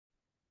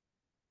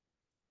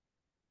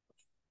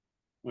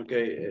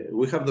Okay,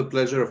 we have the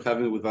pleasure of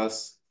having with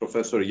us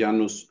Professor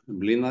Janusz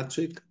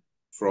Mlynarczyk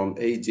from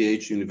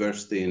AGH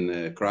University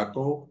in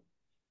Krakow.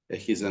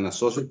 He's an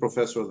associate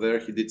professor there.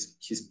 He did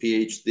his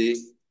PhD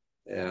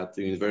at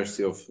the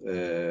University of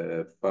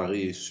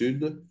Paris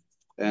Sud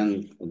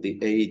and the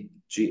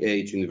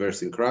AGH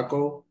University in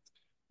Krakow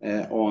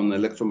on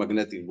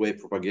electromagnetic wave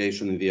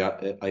propagation in the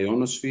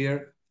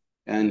ionosphere.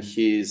 And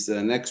he's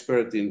an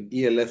expert in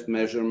ELF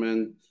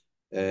measurement,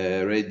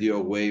 radio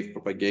wave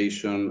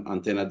propagation,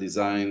 antenna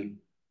design,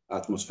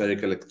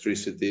 atmospheric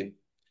electricity,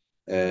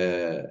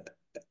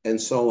 and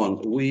so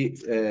on.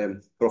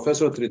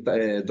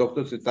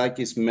 Dr.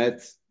 Tritakis met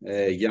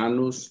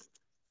Janusz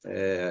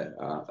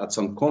at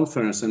some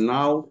conference, and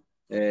now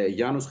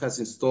Janusz has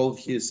installed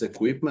his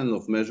equipment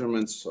of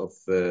measurements of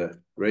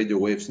radio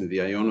waves in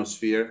the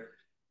ionosphere.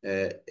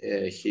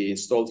 He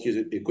installed his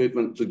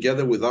equipment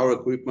together with our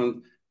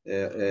equipment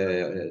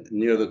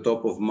near the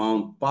top of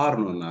Mount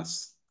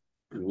Parnonas,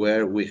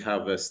 where we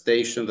have a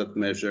station that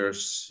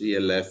measures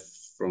ELF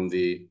from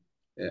the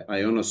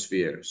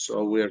ionosphere.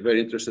 So we are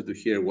very interested to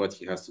hear what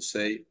he has to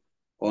say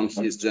on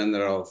his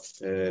general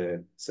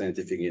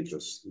scientific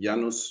interests.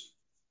 Janusz,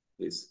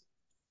 please.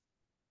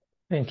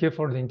 Thank you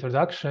for the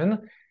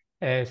introduction.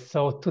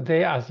 So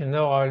today, as you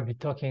know, I'll be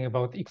talking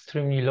about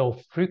extremely low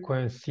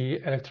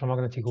frequency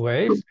electromagnetic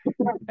waves.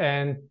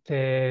 And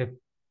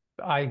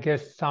I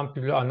guess some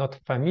people are not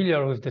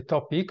familiar with the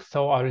topic,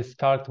 so I will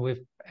start with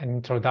an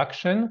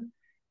introduction.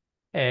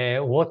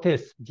 What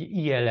is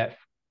the ELF?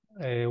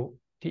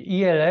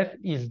 The ELF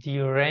is the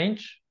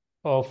range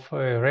of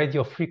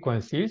radio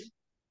frequencies,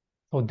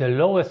 so the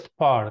lowest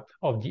part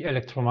of the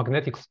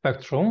electromagnetic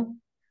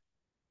spectrum,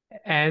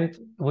 and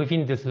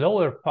within this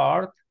lower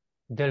part,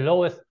 the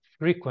lowest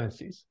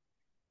frequencies.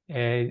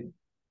 There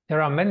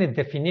are many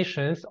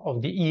definitions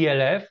of the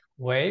ELF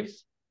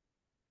waves.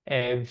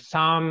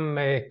 Some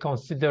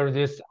consider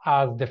this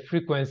as the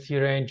frequency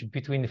range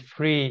between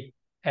 3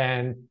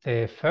 and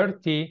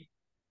 30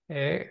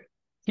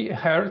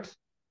 hertz.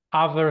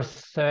 Others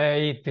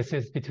say this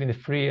is between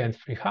 3 and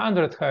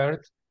 300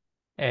 hertz.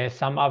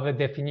 Some other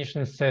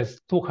definition says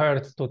 2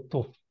 hertz to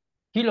 2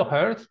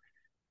 kilohertz.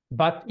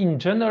 But in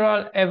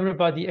general,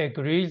 everybody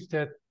agrees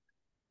that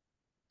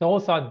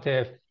those are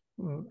the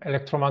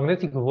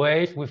electromagnetic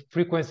waves with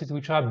frequencies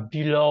which are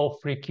below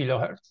 3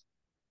 kilohertz.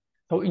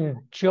 So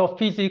in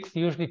geophysics,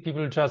 usually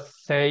people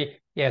just say,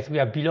 yes, we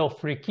are below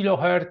 3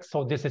 kilohertz,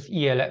 so this is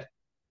ELF.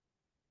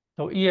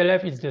 So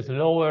ELF is this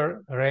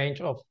lower range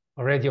of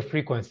radio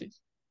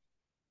frequencies.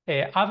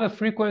 Other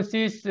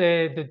frequencies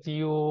that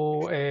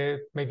you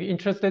may be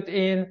interested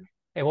in,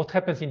 what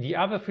happens in the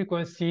other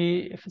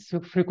frequencies.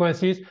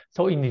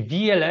 So in the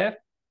VLF,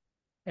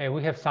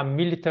 we have some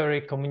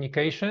military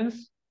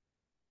communications.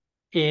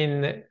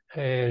 In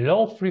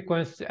low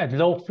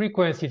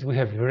frequencies, we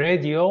have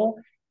radio,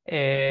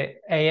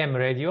 AM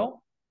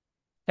radio.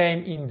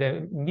 Same in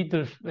the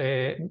middle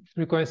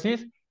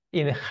frequencies.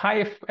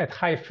 At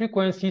high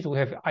frequencies, we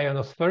have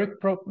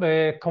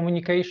ionospheric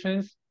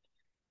communications.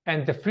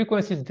 And the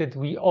frequencies that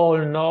we all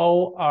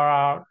know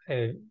are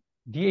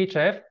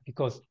VHF,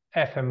 because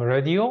FM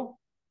radio,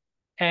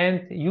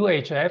 and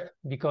UHF,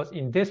 because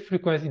in this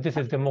frequency, this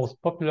is the most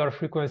popular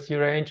frequency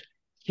range.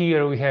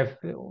 Here we have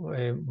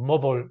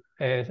mobile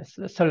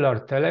cellular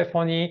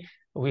telephony,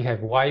 we have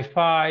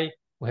Wi-Fi,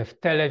 we have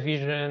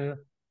television.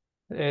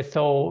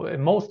 So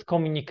most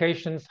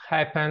communications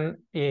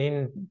happen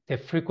in the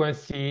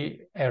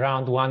frequency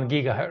around 1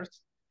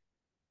 gigahertz.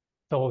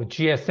 So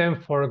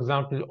GSM, for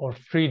example, or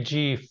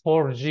 3G,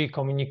 4G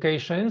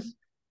communications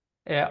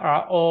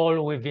are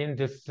all within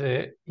this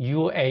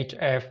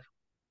UHF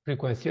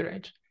frequency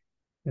range.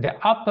 The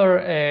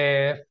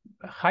upper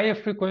higher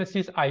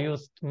frequencies are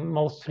used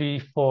mostly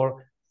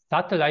for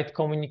satellite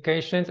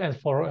communications and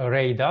for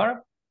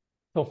radar.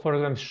 So for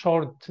example,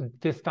 short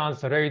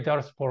distance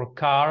radars for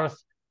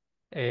cars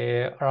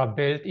are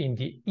built in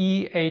the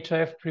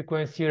EHF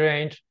frequency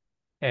range.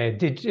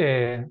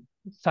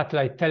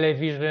 Satellite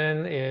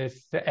television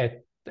is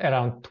at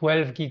around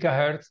 12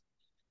 gigahertz.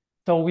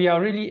 So we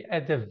are really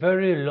at the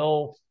very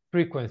low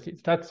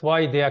frequencies. That's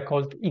why they are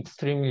called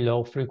extremely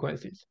low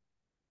frequencies.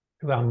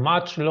 We are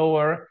much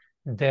lower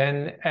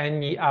than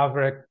any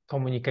other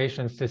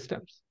communication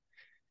systems.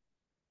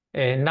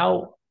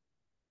 Now,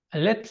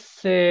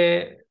 let's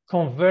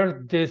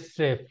convert this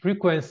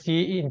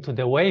frequency into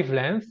the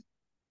wavelength.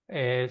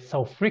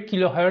 So 3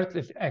 kilohertz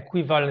is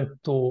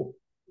equivalent to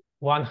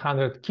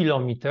 100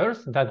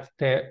 kilometers. That's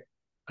the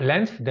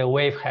length the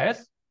wave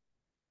has.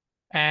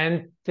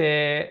 And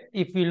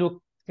if we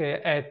look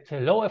at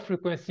lower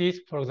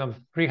frequencies, for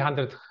example,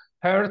 300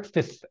 hertz,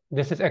 this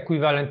is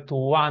equivalent to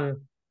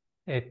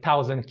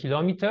 1,000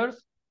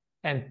 kilometers,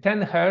 and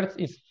 10 hertz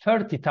is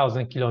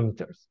 30,000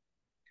 kilometers.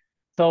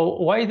 So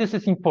why this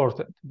is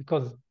important?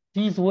 Because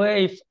these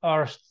waves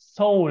are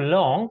so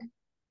long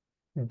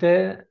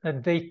that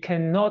they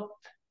cannot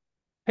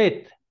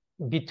fit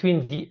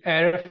between the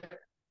Earth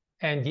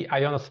and the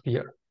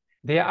ionosphere.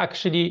 They are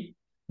actually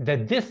the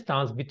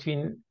distance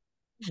between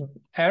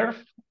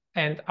Earth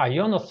and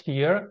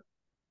ionosphere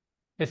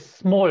is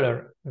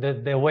smaller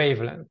than the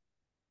wavelength.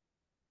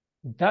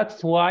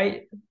 That's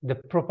why the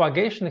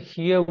propagation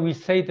here, we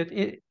say that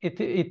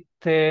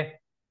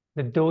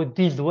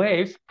these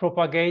waves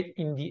propagate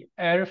in the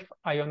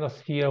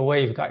Earth-ionosphere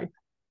waveguide,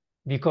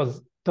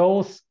 because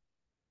those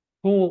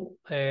two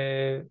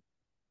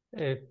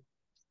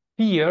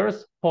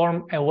spheres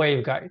form a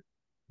waveguide.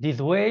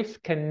 These waves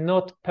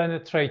cannot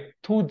penetrate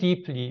too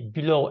deeply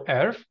below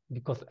Earth,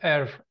 because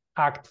Earth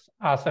acts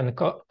as a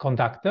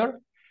conductor,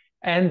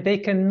 and they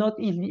cannot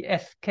easily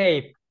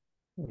escape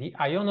the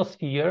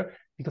ionosphere,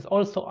 because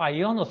also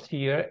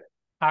ionosphere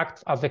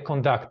acts as a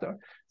conductor.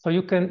 So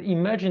you can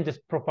imagine this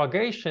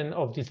propagation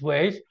of these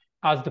waves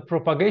as the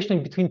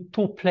propagation between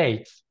two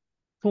plates,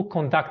 two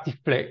conductive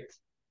plates.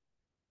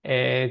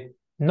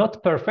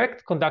 Not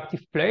perfect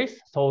conductive plates,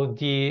 so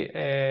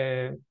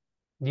the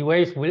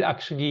waves will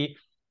actually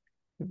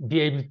be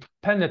able to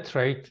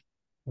penetrate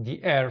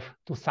the Earth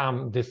to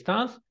some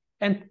distance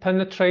and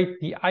penetrate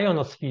the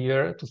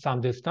ionosphere to some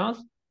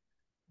distance,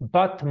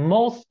 but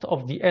most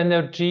of the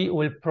energy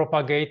will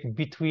propagate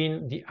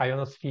between the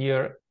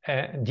ionosphere,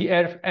 the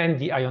Earth and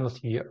the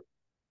ionosphere.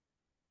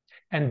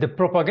 And the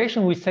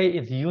propagation, we say,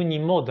 is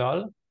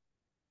unimodal,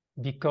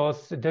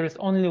 because there is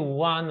only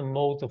one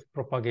mode of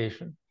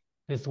propagation.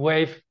 This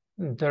wave,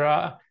 there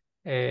are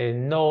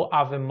no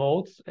other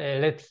modes.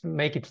 Let's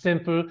make it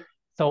simple.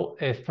 So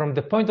from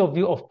the point of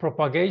view of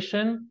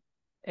propagation,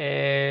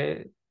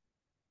 the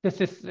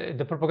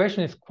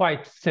propagation is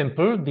quite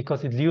simple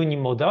because it's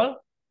unimodal,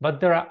 but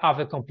there are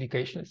other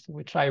complications,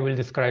 which I will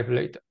describe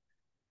later.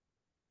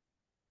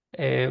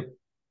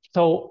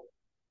 So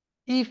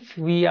if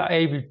we are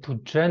able to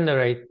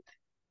generate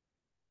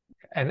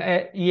an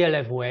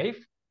ELF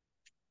wave,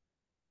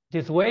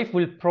 this wave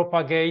will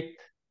propagate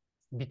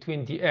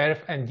between the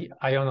Earth and the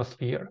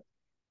ionosphere.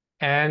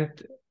 And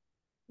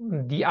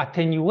the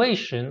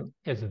attenuation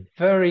is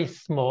very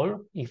small,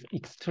 is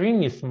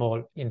extremely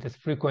small in this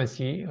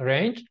frequency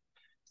range.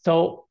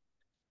 So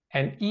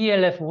an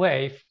ELF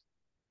wave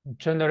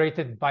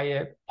generated by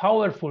a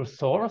powerful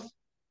source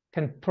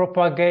can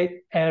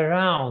propagate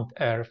around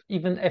Earth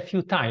even a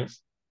few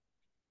times.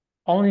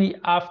 Only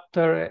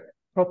after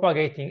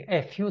propagating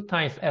a few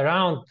times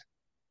around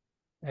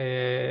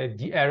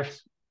the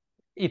Earth,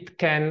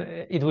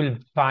 it will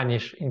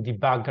vanish in the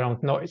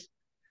background noise.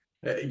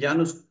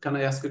 Janusz, can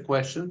I ask a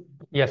question?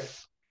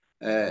 Yes.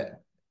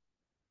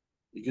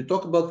 You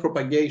talk about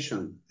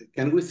propagation.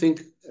 Can we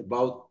think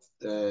about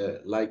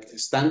like a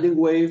standing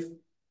wave?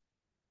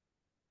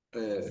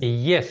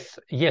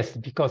 Yes,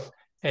 because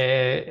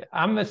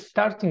I'm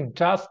starting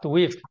just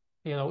with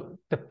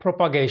the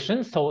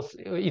propagation. So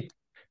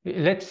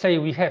let's say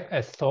we have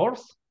a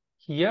source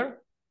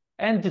here,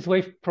 and this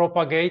wave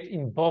propagates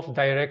in both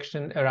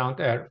directions around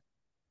Earth.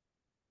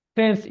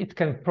 Since it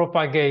can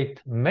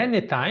propagate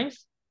many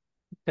times,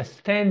 the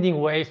standing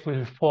waves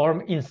will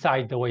form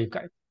inside the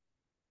waveguide.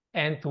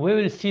 And we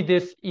will see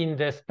this in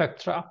the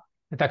spectra,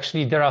 that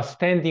actually there are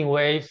standing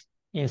waves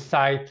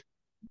inside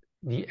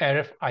the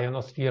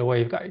Earth-ionosphere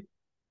waveguide.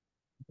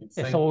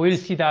 So we'll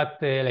see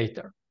that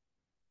later.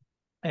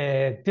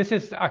 This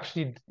is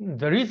actually,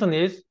 the reason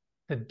is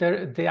that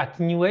the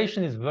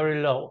attenuation is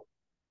very low.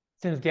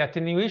 Since the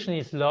attenuation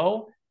is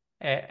low,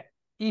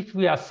 if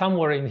we are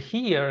somewhere in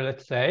here,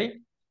 let's say,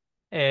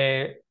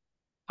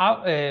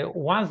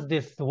 once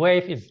this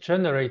wave is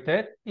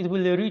generated, it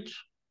will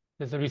reach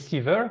the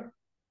receiver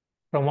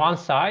from one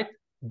side,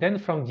 then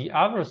from the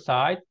other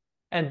side,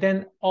 and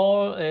then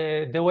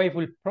the wave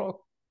will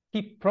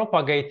keep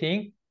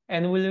propagating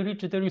and will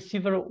reach the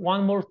receiver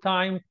one more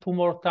time, two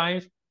more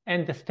times,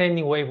 and the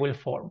standing wave will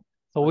form.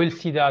 So we'll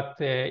see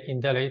that in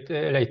the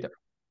later.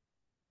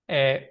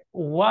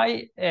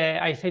 Why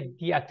I said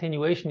the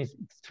attenuation is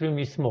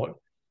extremely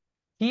small.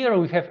 Here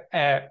we have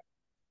a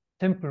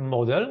simple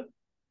model,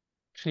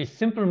 actually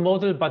simple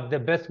model, but the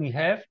best we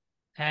have.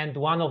 And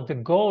one of the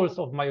goals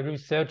of my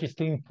research is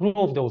to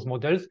improve those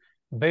models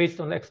based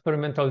on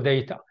experimental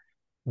data.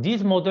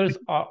 These models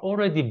are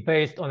already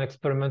based on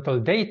experimental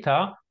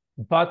data,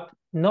 but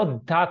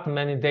not that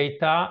many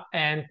data,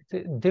 and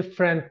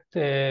different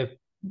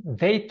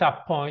data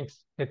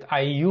points that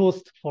I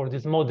used for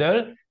this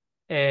model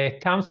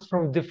comes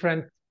from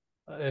different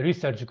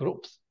research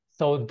groups.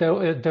 So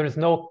there is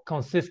no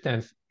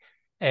consistency.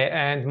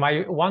 And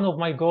one of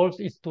my goals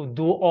is to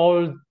do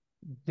all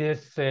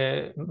this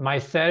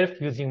myself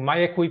using my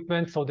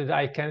equipment so that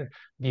I can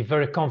be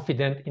very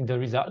confident in the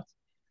results.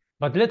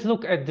 But let's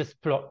look at this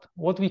plot.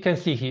 What we can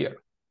see here.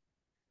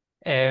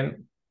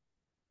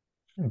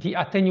 The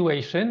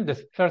attenuation, the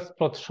first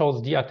plot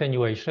shows the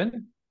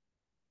attenuation.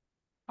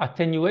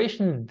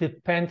 Attenuation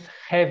depends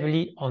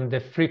heavily on the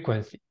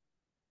frequency.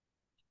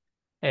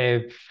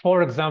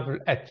 For example,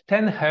 at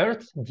 10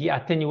 Hertz, the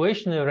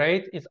attenuation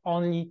rate is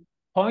only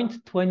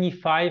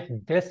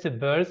 0.25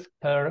 decibels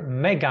per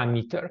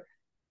megameter.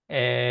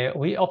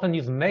 We often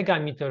use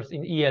megameters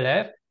in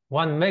ELF.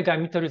 1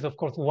 megameter is, of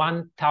course,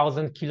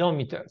 1,000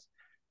 kilometers.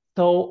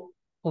 So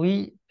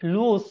we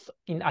lose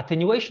in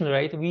attenuation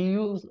rate, we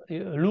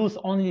lose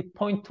only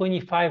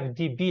 0.25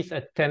 dBs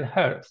at 10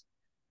 Hertz.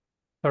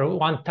 per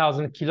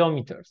 1,000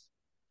 kilometers.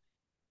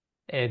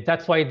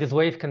 That's why this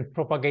wave can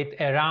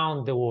propagate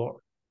around the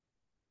world.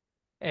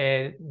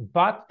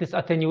 But this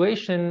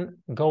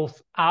attenuation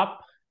goes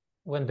up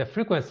when the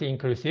frequency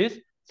increases.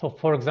 So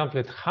for example,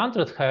 at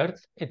 100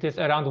 Hertz, it is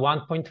around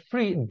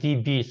 1.3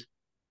 dBs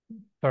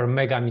per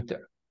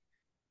megameter.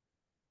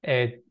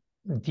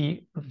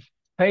 The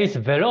phase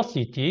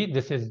velocity,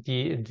 this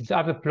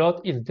other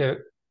plot is the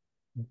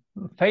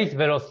phase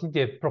velocity,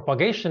 the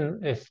propagation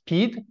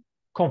speed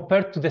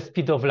compared to the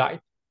speed of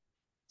light.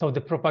 So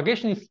the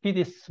propagation speed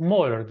is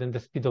smaller than the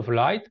speed of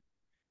light,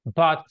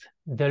 but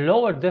the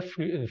lower the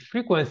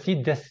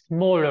frequency, the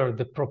smaller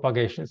the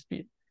propagation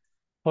speed.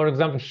 For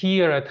example,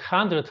 here at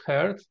 100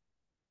 Hertz,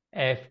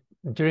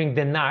 during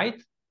the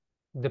night,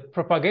 the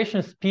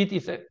propagation speed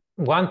is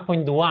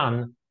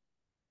 1.1.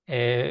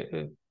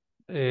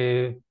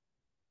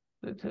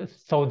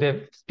 So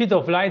the speed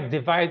of light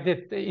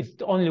divided is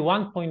only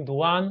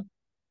 1.1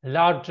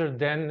 larger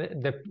than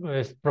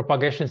the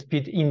propagation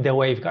speed in the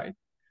waveguide.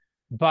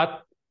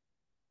 But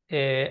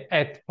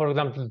at, for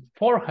example,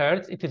 4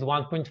 Hertz, it is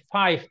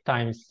 1.5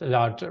 times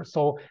larger.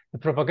 So the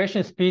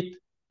propagation speed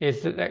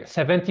is like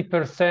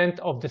 70%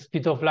 of the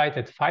speed of light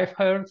at 5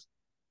 Hertz,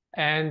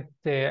 and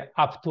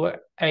up to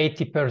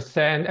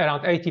 80%,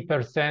 around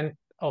 80%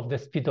 of the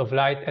speed of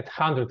light at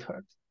 100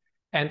 Hertz.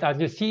 And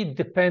as you see, it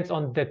depends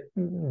on the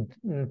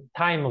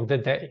time of the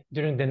day.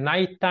 During the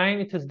night time,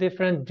 it is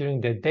different.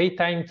 During the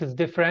daytime, it is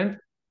different.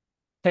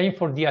 Same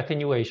for the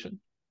attenuation.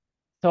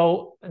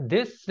 So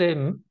this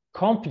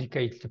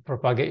complicates the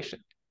propagation.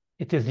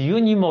 It is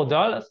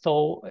unimodal,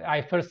 so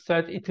I first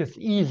said it is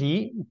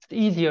easy. It's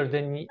easier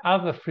than the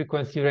other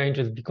frequency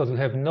ranges because we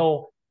have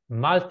no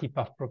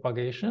multipath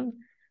propagation.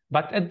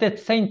 But at the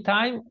same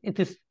time, it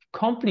is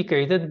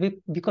complicated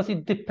because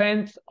it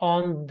depends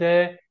on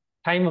the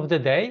time of the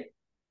day,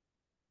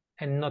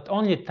 and not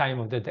only time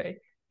of the day.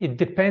 It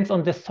depends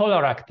on the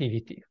solar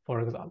activity, for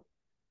example.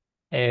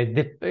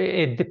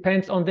 It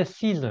depends on the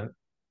season.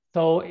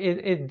 So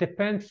it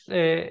depends,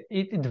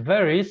 it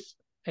varies,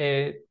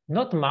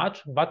 not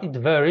much, but it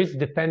varies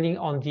depending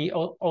on the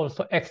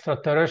also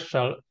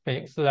extraterrestrial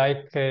things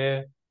like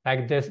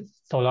the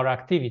solar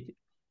activity.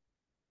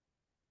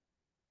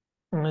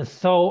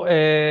 So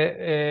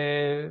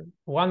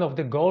one of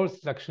the goals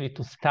is actually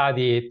to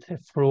study it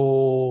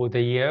through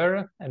the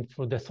year and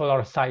through the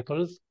solar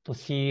cycles to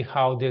see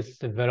how this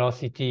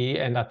velocity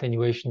and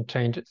attenuation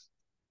changes.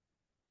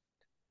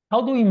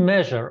 How do we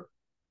measure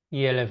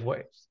ELF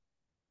waves?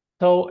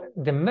 So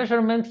the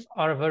measurements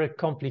are very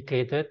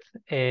complicated.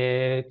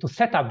 To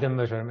set up the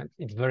measurements,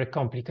 it's very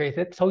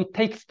complicated. So it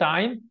takes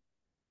time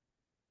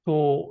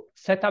to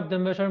set up the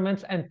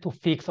measurements and to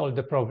fix all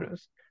the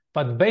problems.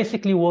 But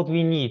basically what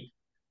we need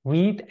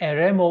a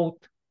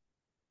remote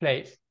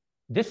place.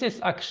 This is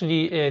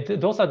actually,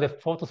 those are the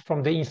photos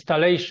from the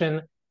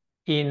installation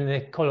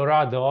in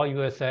Colorado,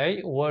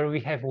 USA, where we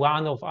have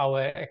one of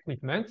our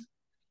equipment.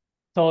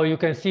 So you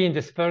can see in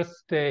this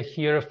first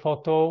here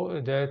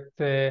photo that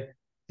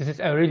this is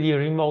a really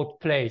remote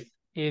place.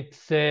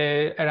 It's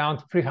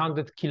around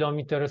 300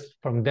 kilometers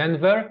from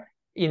Denver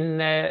in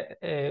a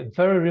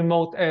very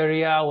remote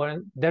area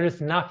where there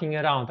is nothing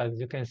around, as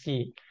you can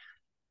see.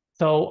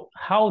 So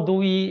how do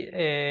we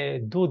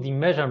do the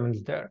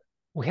measurements there?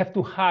 We have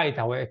to hide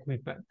our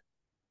equipment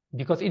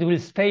because it will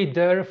stay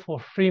there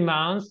for 3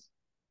 months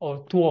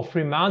or 2 or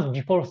 3 months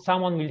before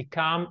someone will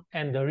come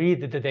and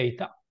read the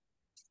data.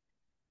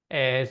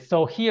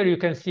 So here you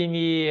can see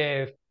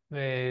me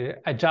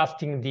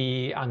adjusting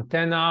the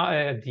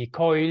antenna, the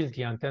coils,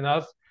 the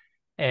antennas,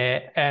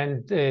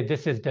 and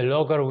this is the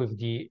logger with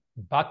the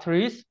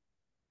batteries.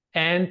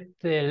 And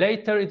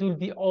later it will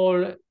be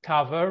all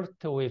covered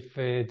with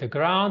the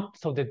ground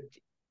so that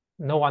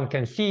no one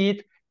can see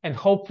it. And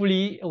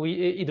hopefully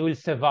it will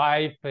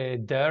survive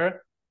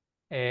there,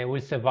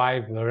 will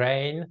survive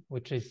rain,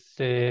 which is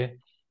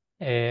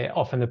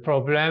often a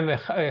problem.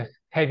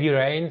 Heavy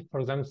rain,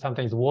 for example,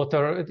 sometimes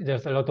water,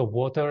 there's a lot of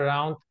water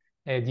around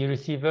the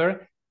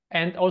receiver.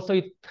 And also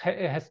it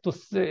has to,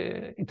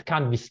 it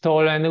can't be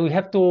stolen. We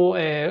have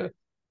to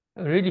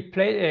really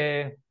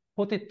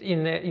put it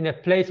in a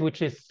place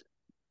which is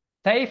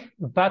safe,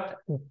 but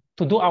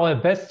to do our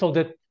best so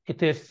that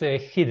it is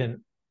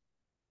hidden.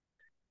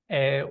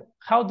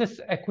 How this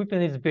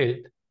equipment is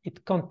built?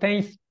 It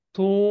contains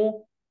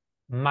 2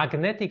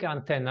 magnetic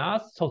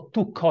antennas, so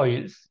 2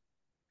 coils.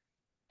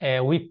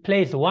 We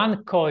place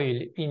one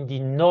coil in the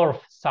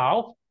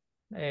north-south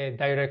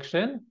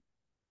direction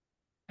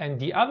and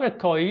the other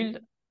coil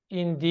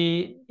in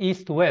the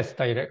east-west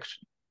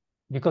direction,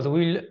 because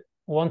we'll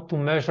want to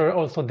measure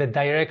also the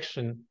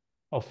direction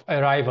of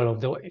arrival of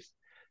the waves.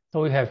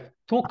 So we have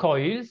 2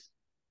 coils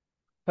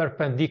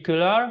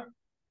perpendicular,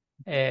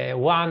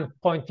 one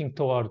pointing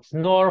towards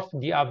north,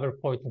 the other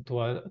pointing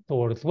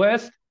towards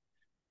west.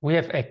 We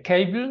have a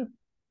cable.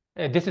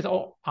 This is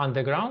all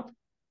underground.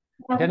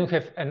 Then we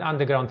have an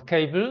underground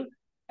cable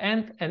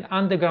and an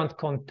underground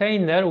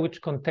container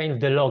which contains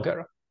the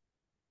logger.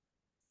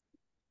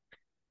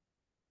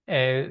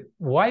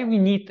 Why we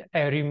need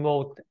a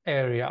remote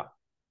area?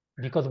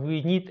 because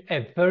we need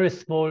a very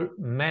small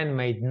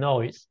man-made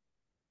noise.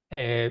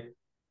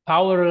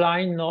 Power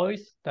line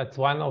noise, that's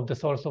one of the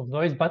source of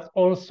noise, but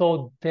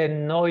also the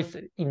noise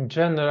in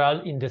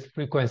general in this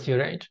frequency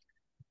range.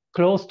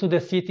 Close to the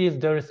cities,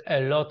 there's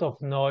a lot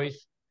of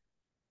noise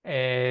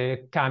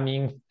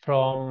coming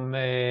from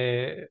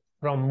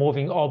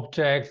moving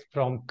objects,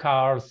 from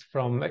cars,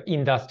 from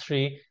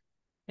industry.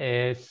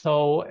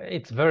 So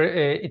it's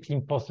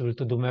impossible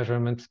to do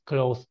measurements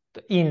close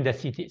in the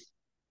cities,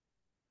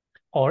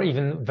 or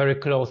even very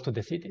close to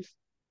the cities.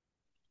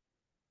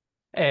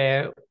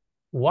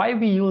 Why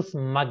we use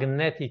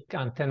magnetic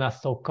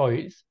antennas, so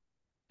coils?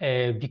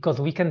 Because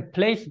we can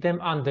place them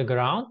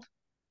underground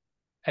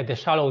at a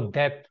shallow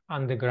depth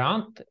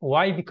underground.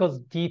 Why?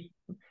 Because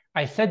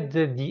I said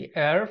that the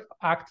Earth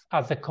acts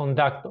as a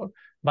conductor,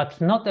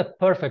 but not a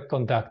perfect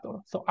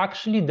conductor. So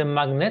actually the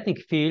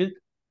magnetic field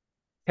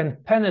can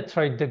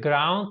penetrate the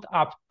ground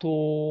up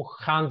to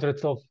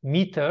hundreds of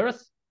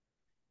meters.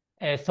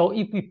 So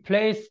if we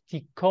place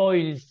the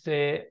coils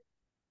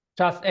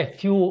just a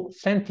few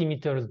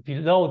centimeters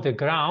below the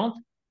ground,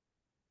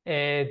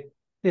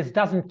 this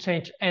doesn't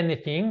change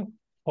anything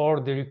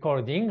for the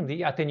recording.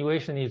 The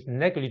attenuation is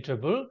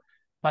negligible,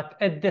 but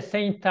at the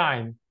same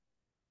time,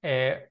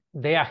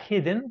 they are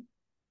hidden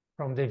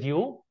from the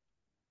view.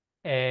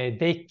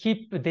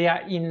 They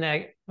are in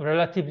a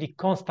relatively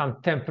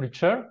constant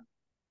temperature,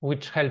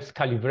 which helps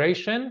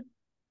calibration.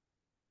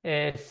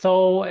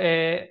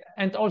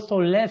 And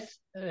also less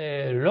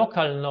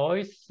local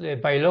noise.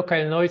 By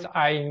local noise,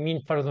 I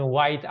mean, for example,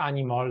 wild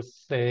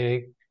animals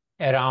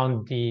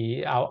around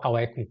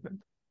our equipment.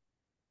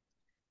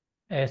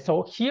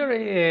 So here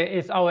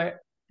is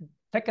our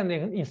second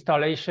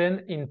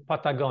installation in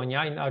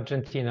Patagonia, in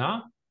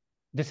Argentina.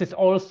 This is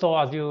also,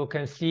 as you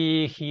can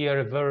see here,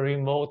 a very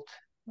remote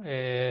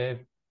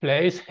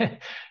place.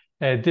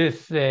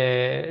 This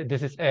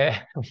is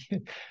a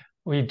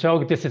we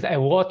joke this is a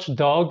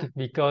watchdog,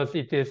 because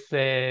it is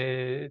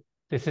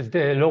this is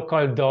the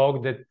local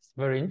dog that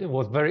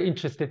was very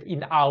interested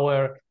in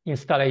our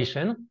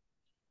installation.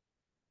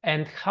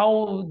 And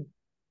how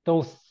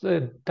does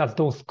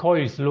those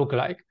coils look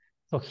like?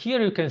 So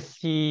here you can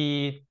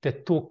see the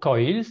two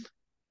coils.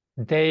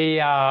 They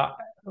are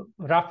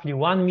roughly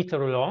 1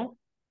 meter long.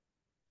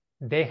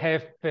 They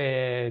have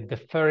the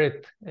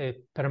ferrite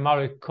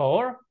permalloy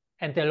core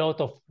and a lot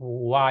of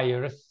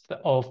wires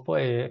of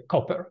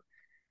copper.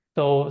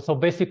 So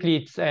basically,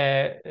 it's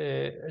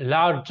a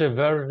larger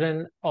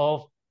version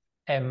of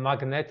a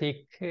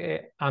magnetic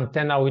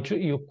antenna, which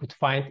you could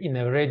find in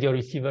a radio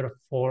receiver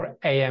for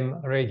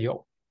AM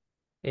radio.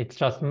 It's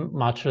just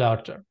much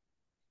larger.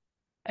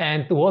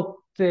 And what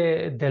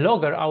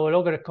our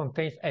logger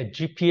contains a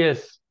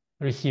GPS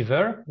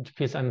receiver,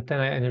 GPS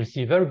antenna and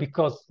receiver,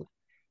 because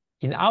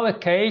in our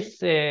case,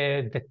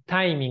 the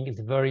timing is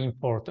very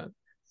important.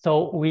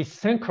 So we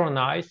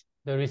synchronize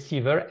the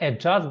receiver,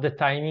 adjust the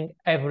timing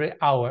every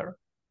hour,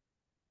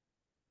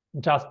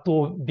 just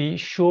to be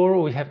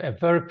sure we have a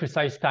very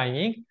precise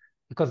timing,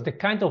 because the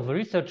kind of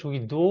research we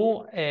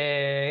do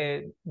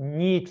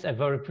needs a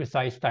very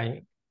precise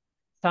timing.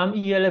 Some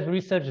ELF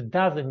research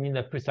doesn't mean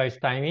a precise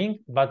timing,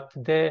 but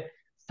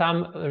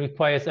some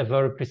requires a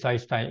very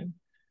precise timing.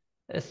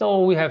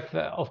 So we have,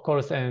 of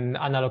course, an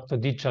analog to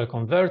digital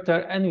converter,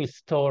 and we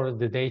store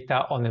the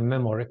data on a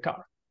memory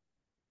card.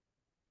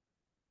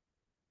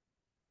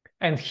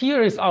 And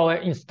here is our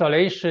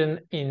installation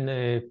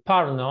in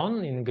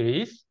Parnon in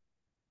Greece,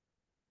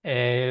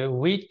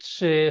 which,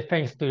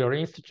 thanks to your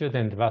institute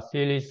and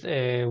Vasilis,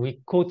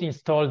 we could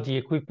install the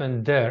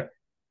equipment there.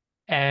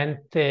 And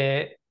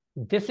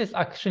this is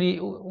actually,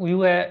 we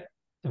were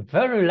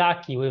very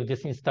lucky with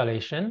this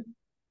installation.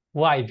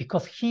 Why?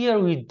 Because here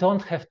we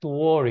don't have to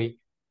worry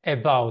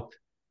about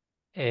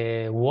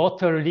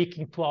water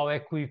leaking to our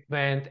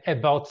equipment,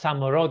 about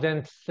some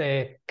rodents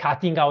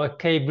cutting our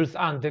cables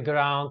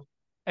underground,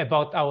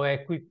 about our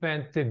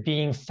equipment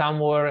being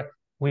somewhere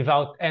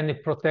without any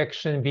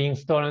protection, being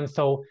stolen.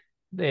 So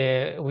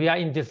we are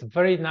in this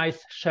very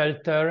nice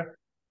shelter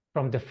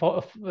from the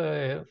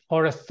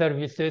forest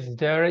services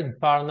there in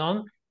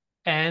Parnon,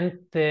 and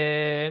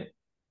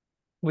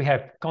we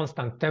have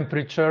constant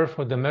temperature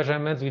for the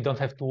measurements. We don't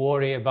have to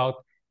worry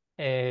about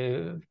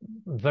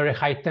very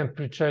high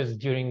temperatures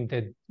during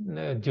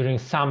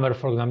summer,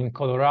 for example, in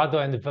Colorado,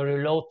 and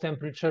very low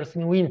temperatures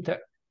in winter.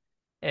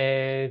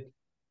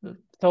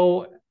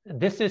 So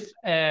this is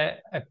a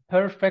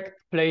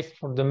perfect place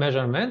for the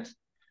measurements.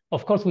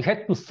 Of course, we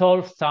had to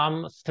solve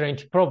some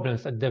strange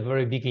problems at the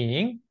very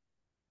beginning.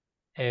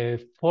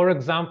 For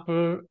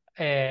example,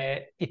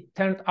 it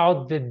turned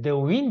out that the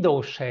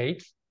window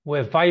shades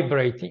were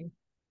vibrating.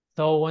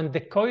 So when the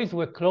coils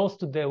were close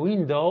to the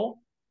window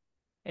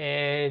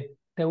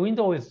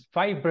is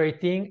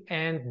vibrating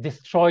and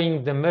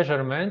destroying the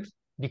measurement,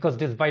 because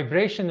this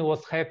vibration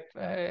was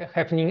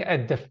happening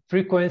at the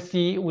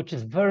frequency which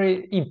is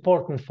very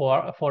important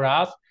for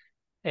us,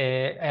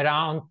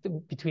 around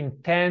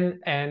between 10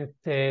 and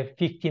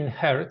 15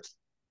 hertz.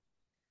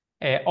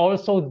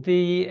 Also,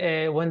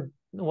 when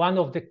one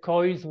of the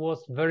coils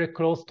was very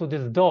close to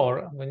this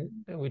door,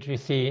 which you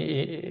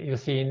see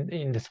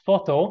in this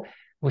photo.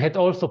 We had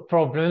also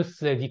problems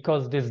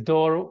because this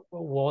door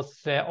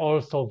was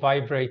also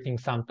vibrating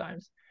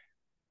sometimes.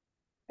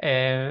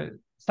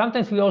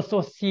 Sometimes we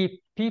also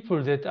see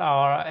people that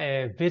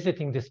are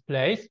visiting this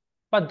place,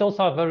 but those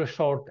are very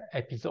short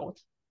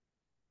episodes.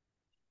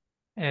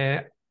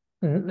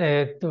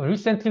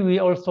 Recently, we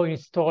also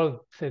installed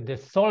the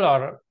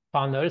solar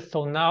panels.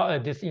 So now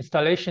this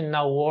installation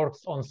now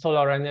works on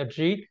solar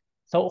energy.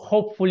 So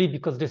hopefully,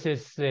 because this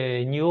is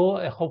new,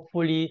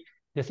 hopefully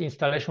this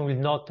installation will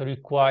not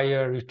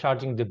require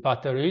recharging the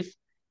batteries.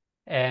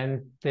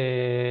 And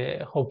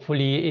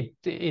hopefully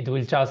it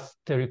will just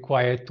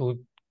require to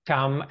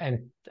come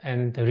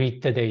and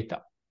read the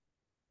data.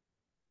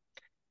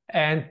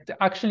 And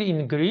actually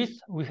in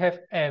Greece, we have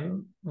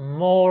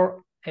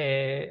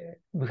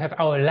we have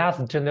our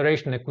last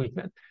generation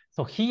equipment.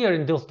 So here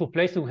in those two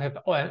places, we have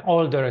an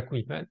older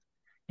equipment.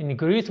 In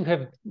Greece, we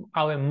have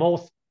our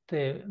most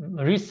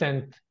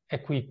recent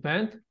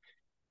equipment,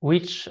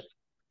 which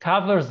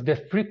covers the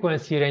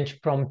frequency range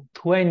from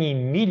 20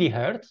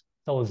 millihertz,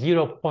 so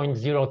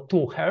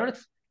 0.02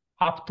 hertz,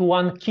 up to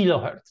 1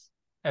 kilohertz,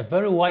 a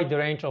very wide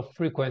range of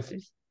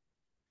frequencies.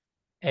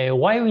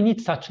 Why we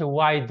need such a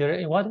wide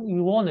range? What we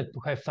wanted to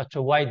have such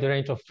a wide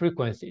range of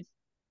frequencies?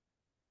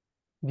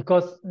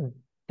 Because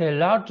the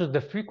larger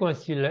the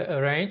frequency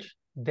range,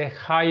 the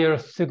higher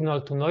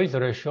signal-to-noise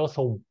ratio,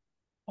 so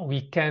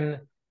we can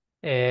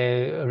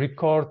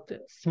record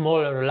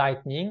smaller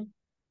lightning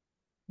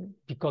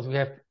because we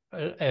have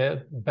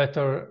a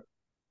better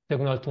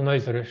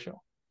signal-to-noise ratio.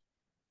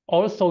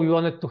 Also, we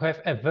wanted to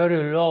have a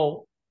very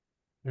low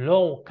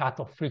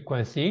cutoff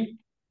frequency.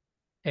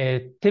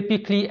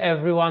 Typically,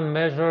 everyone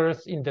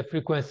measures in the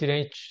frequency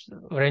range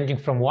ranging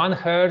from 1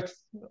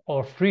 hertz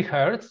or 3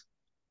 hertz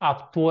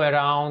up to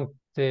around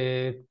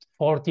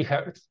 40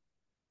 hertz.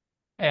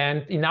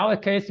 And in our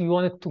case, we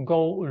wanted to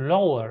go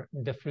lower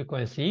in the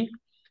frequency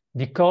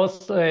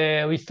because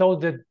we saw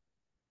that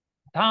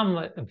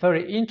some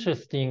very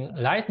interesting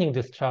lightning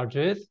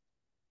discharges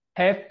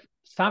have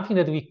something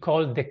that we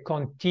call the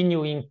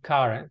continuing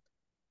current.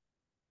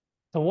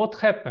 So what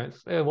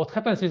happens? What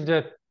happens is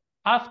that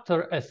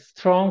after a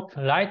strong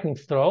lightning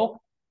stroke,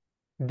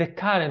 the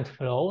current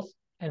flows,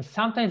 and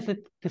sometimes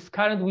this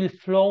current will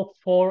flow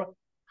for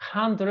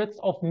hundreds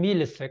of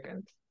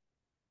milliseconds.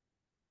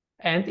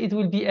 And it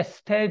will be a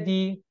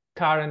steady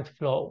current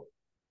flow.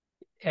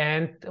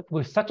 And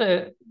with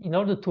in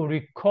order to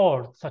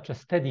record such a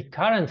steady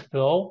current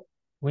flow,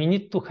 we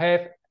need to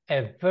have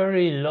a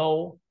very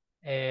low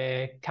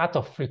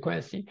cutoff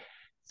frequency.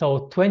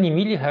 So 20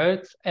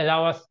 millihertz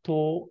allow us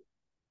to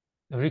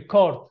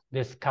record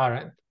this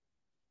current.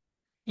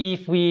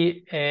 If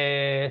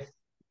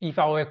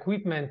our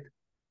equipment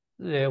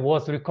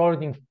was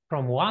recording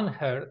from 1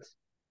 hertz,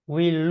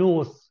 we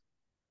lose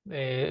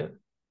the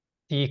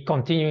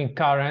continuing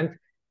current.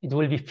 It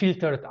will be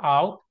filtered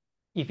out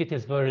if it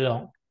is very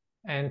long.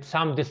 And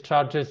some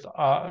discharges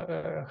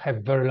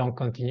have very long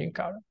continuing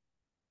current.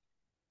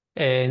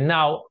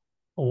 Now,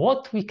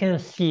 what we can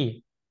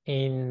see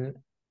in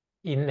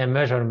a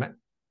measurement.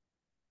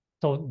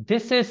 So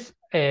this is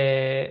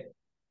 10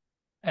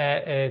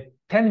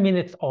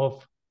 minutes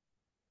of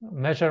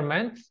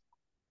measurements.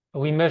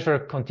 We measure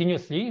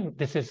continuously.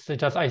 This is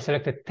just, I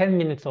selected 10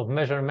 minutes of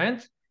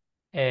measurements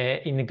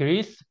in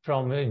Greece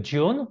from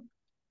June.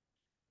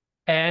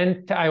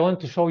 And I want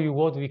to show you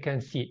what we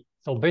can see.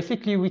 So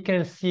basically, we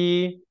can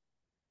see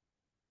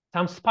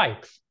some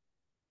spikes.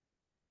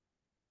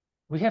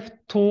 We have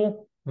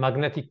 2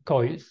 magnetic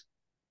coils.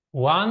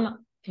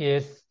 One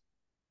is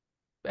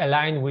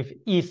aligned with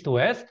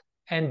east-west,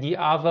 and the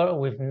other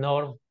with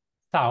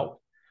north-south.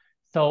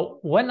 So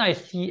when I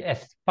see a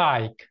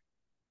spike,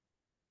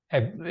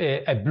 a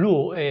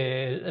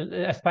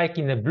spike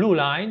in a blue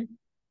line,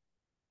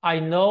 I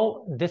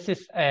know this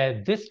is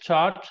a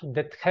discharge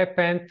that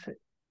happened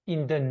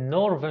in the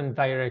northern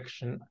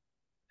direction.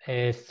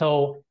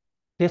 So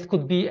this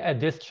could be a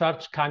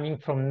discharge coming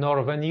from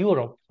Northern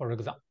Europe, for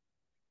example,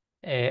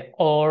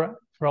 or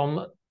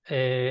from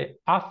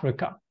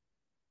Africa.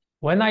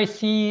 When I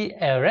see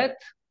the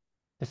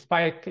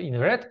spike in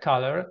red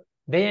color,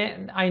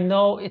 then I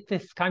know it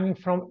is coming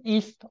from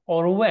east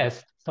or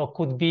west. So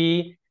could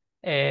be,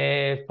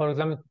 for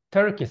example,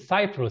 Turkey,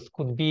 Cyprus,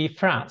 could be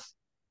France.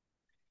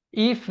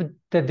 If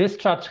the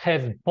discharge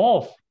has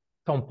both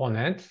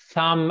components,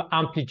 some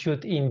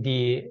amplitude in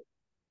the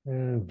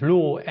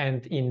blue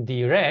and in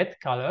the red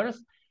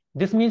colors,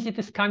 this means it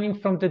is coming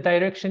from the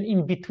direction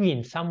in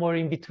between, somewhere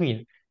in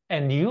between.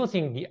 And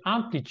using the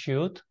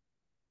amplitude,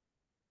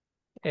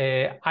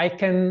 I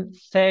can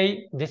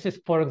say this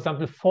is, for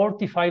example,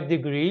 45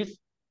 degrees,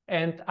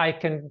 and I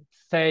can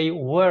say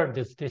where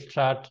this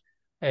discharge,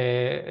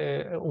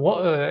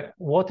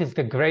 what is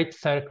the great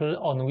circle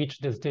on which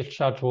this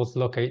discharge was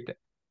located.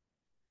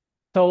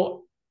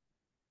 So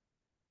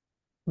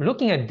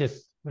looking at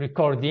this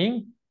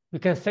recording, we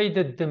can say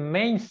that the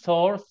main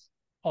source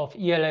of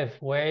ELF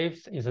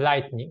waves is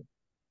lightning.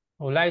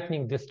 So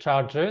lightning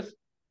discharges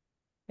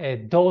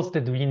those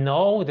that we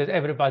know, that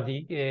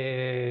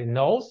everybody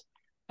knows,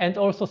 and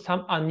also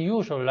some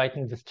unusual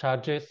lightning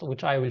discharges,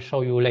 which I will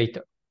show you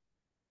later.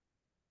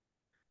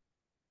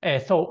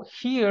 So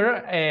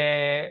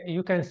here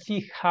you can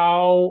see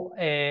how,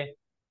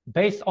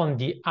 based on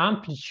the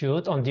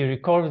amplitude on the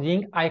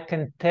recording, I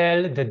can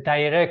tell the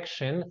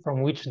direction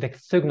from which the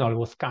signal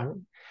was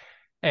coming.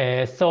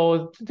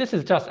 So this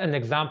is just an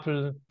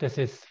example. This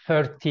is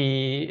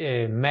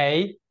 30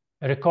 May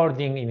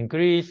recording in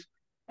Greece,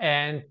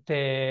 and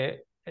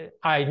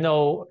I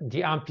know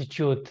the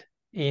amplitude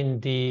in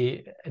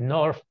the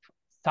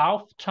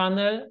north-south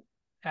channel,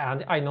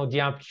 and I know the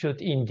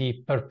amplitude in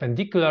the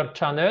perpendicular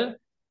channel.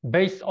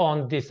 Based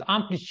on this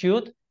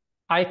amplitude,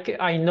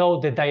 I know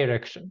the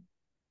direction.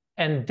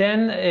 And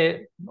then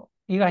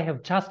if I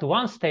have just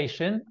one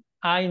station,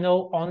 I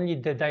know only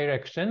the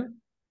direction,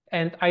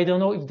 and I don't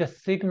know if the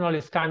signal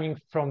is coming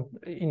from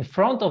in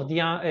front of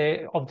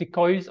the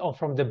coils or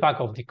from the back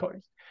of the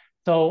coils.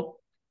 So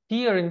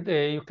here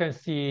you can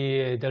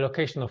see the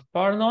location of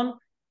Parnon,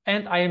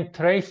 and I am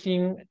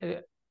tracing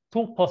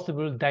two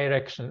possible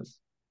directions,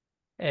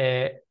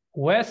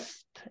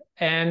 west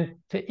and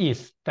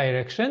east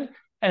direction.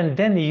 And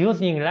then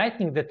using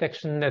lightning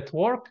detection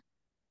network,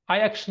 I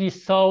actually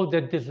saw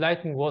that this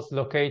lightning was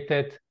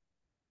located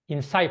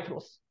in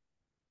Cyprus.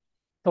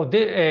 So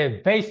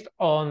based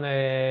on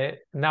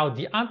now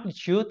the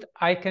amplitude,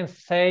 I can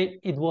say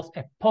it was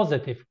a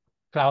positive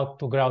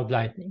cloud-to-ground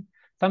lightning.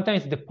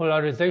 Sometimes the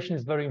polarization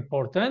is very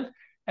important.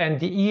 And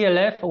the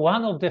ELF,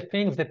 one of the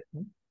things that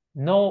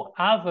no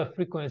other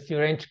frequency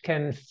range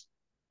can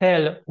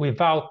tell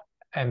without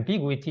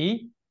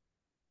ambiguity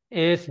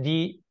is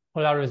the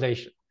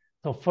polarization.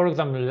 So for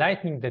example,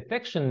 lightning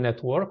detection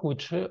network,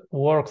 which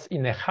works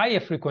in a higher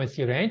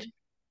frequency range,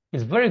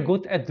 is very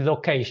good at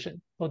location.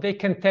 So they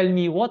can tell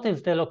me what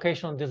is the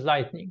location of this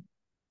lightning.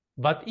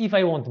 But if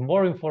I want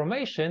more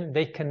information,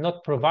 they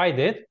cannot provide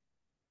it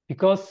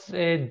because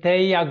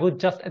they are good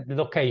just at the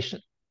location.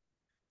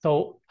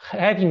 So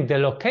having the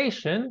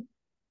location,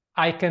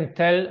 I can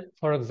tell,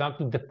 for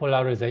example, the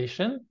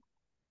polarization,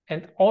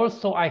 and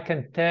also I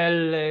can tell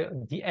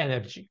the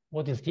energy.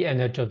 What is the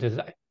energy of this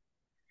light?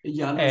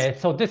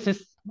 So this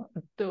is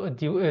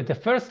the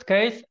first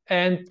case,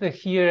 and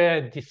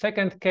here the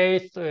second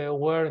case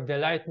where the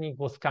lightning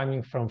was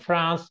coming from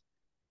France,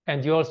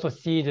 and you also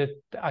see that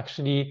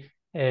actually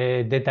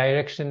the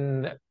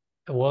direction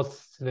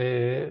was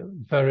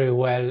very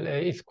well,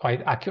 is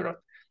quite accurate.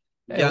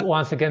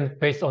 Once again,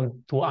 based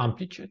on two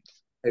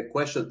amplitudes. A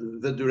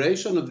question, the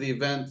duration of the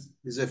event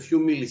is a few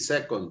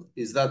milliseconds.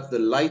 Is that the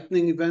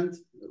lightning event,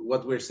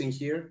 what we're seeing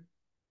here?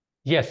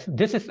 Yes,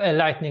 this is a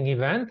lightning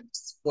event.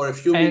 For a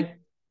few minutes.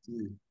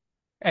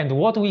 And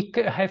what we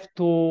have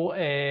to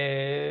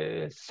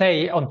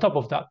say on top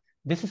of that,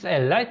 this is a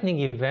lightning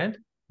event,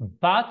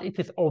 but it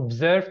is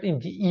observed in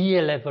the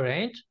ELF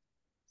range.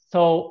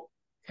 So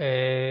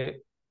the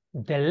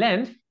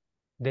length,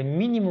 the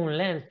minimum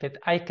length that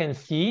I can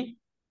see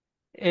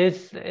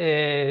is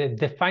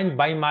defined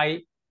by my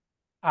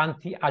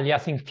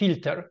anti-aliasing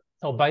filter,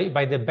 so by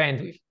the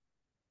bandwidth.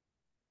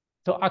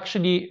 So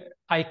actually,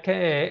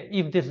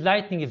 if this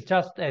lightning is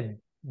just a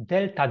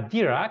delta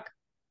Dirac,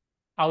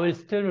 I will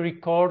still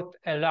record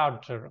a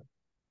larger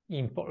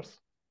impulse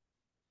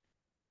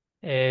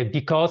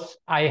because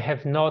I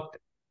have not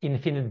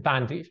infinite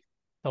bandwidth.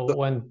 So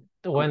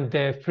when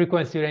the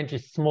frequency range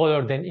is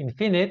smaller than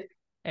infinite,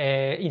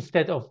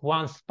 instead of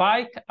one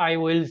spike, I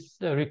will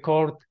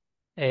record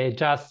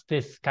just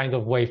this kind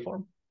of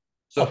waveform.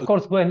 So, of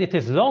course, when it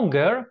is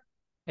longer,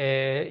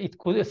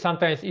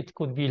 sometimes it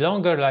could be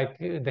longer, like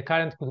the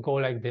current could go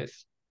like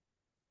this.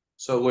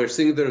 So we're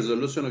seeing the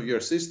resolution of your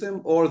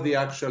system or the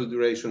actual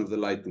duration of the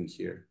lightning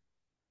here?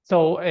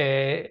 So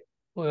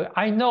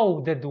I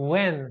know that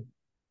when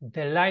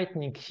the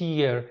lightning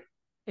here,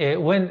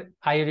 when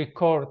I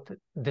record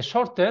the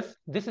shortest,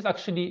 this is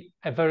actually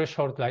a very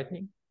short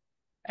lightning.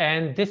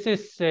 And this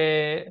is,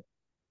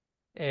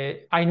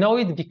 I know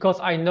it because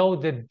I know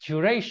the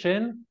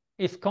duration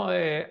is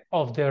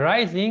of the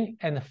rising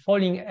and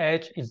falling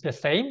edge is the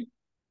same.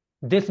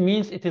 This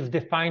means it is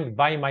defined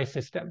by my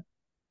system.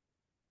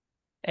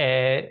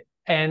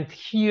 And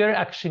here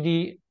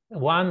actually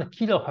 1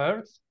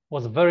 kilohertz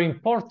was very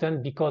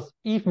important because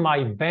if my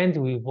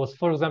bandwidth was,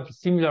 for example,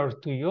 similar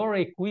to your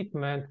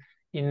equipment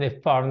in the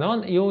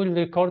Parnon, you will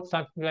record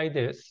something like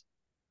this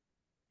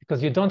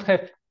because you don't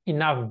have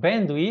enough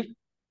bandwidth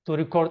to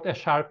record a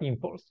sharp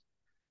impulse.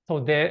 So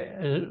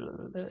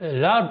the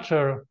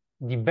larger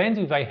the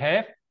bandwidth I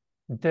have,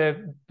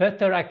 the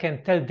better I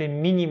can tell the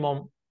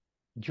minimum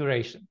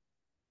duration.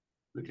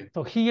 Okay.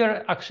 So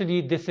here,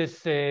 actually, this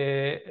is,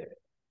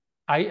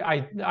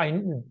 I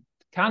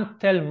can't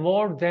tell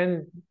more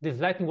than this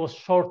lightning was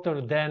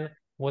shorter than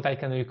what I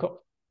can record.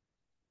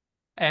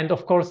 And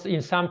of course,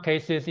 in some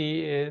cases,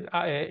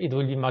 it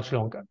will be much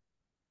longer.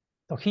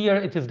 So here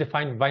it is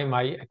defined by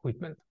my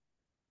equipment.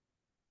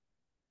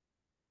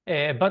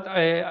 But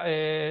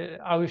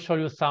I will show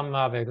you some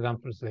other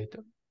examples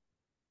later.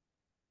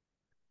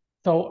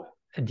 So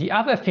the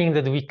other thing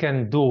that we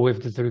can do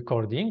with this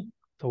recording,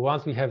 so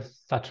once we have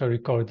such a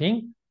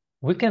recording,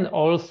 we can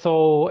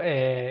also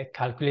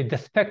calculate the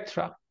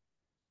spectra.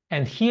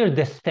 And here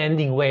the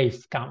standing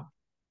waves come.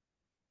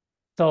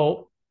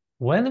 So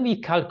when we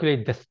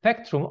calculate the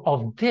spectrum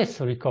of this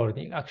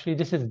recording, actually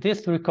this is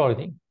this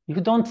recording,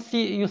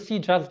 you see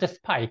just the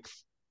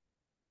spikes.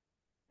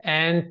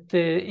 And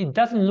it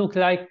doesn't look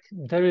like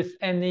there is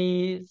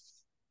any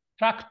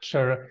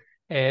structure,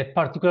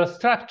 particular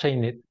structure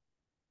in it.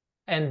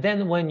 And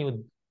then when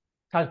you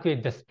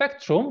calculate the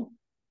spectrum,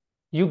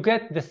 you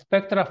get the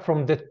spectra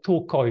from the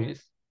two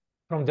coils.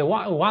 From the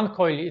one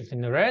coil is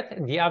in red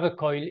and the other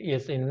coil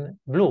is in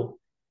blue.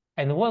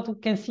 And what we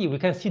can see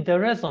the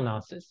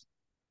resonances,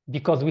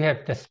 because we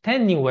have the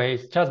standing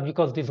waves, just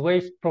because these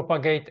waves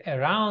propagate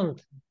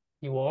around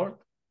the world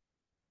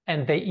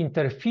and they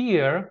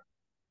interfere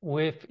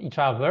with each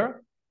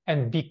other,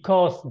 and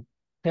because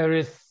there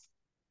is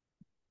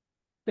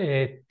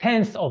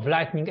tens of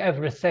lightning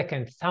every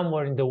second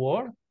somewhere in the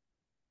world,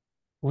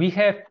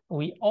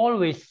 we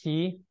always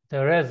see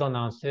the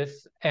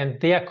resonances, and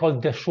they are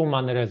called the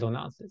Schumann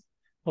resonances.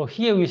 So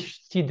here we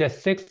see the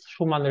 6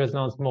 Schumann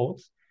resonance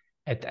modes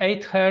at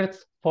 8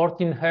 Hertz,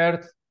 14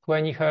 Hertz,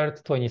 20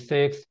 Hertz,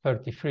 26,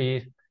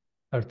 33,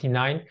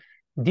 39.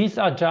 These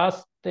are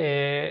just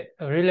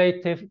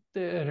related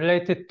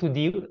to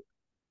the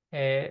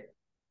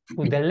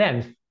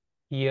length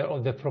here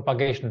of the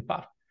propagation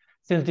path.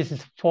 Since this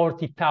is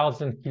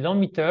 40,000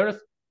 kilometers,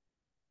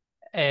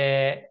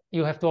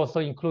 you have to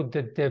also include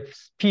that the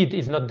speed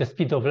is not the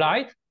speed of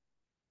light.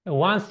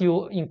 Once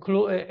you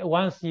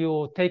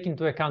take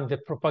into account the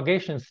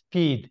propagation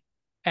speed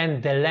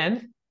and the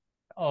length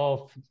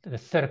of the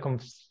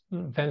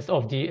circumference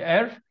of the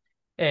Earth,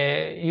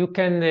 you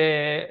can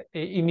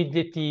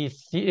immediately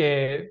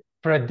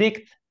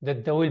predict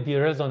that there will be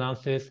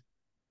resonances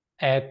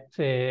at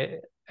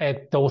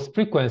those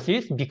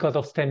frequencies because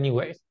of standing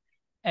waves.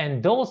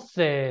 And those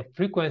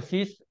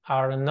frequencies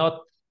are not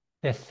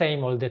the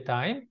same all the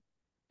time.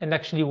 And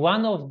actually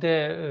one of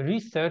the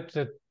research,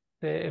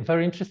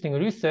 very interesting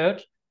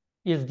research,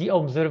 is the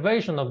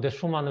observation of the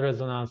Schumann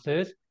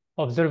resonances,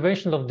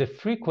 observation of the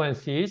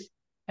frequencies,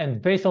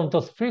 and based on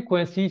those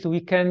frequencies, we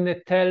can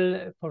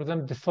tell, for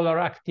example, the solar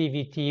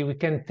activity, we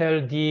can tell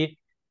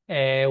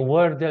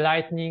where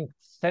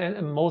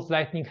the most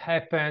lightning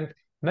happened.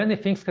 Many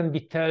things can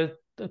be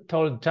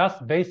told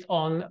just based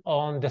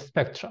on the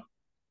spectra.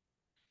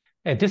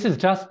 And this is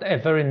just a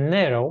very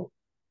narrow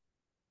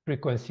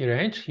frequency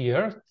range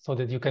here so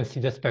that you can see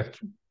the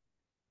spectrum.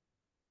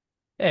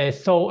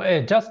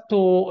 Just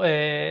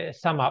to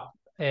sum up,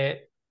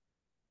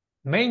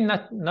 main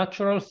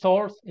natural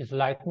source is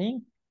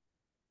lightning.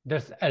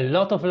 There's a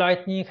lot of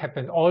lightning,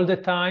 happens all the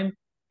time.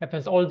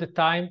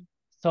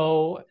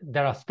 So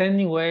there are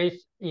standing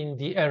waves in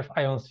the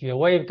Earth-ionosphere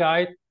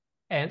waveguide.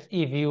 And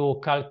if you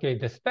calculate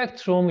the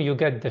spectrum, you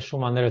get the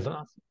Schumann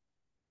resonance.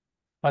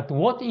 But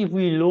what if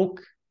we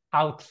look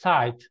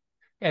outside?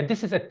 And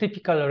this is a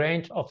typical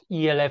range of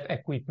ELF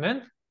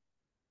equipment.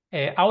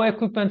 Our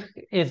equipment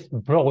is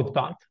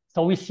broadband,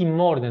 so we see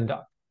more than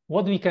that.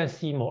 What we can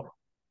see more?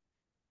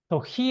 So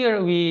here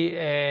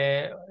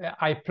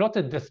I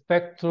plotted the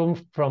spectrum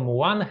from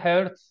 1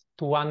 Hertz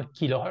to 1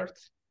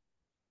 kilohertz.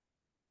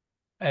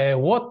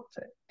 What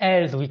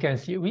else we can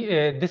see?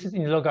 This is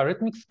in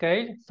logarithmic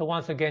scale. So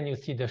once again, you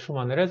see the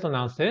Schumann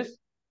resonances,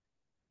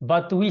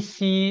 but we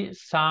see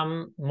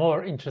some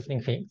more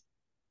interesting things.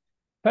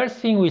 First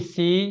thing we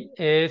see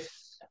is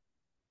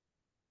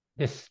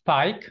the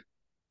spike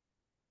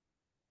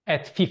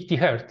at 50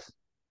 Hertz.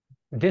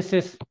 This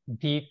is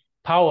the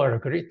power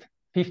grid,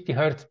 50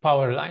 Hertz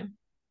power line.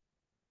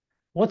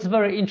 What's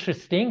very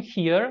interesting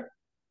here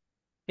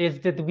is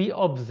that we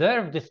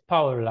observe this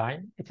power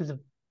line. It is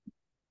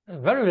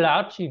very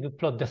large if you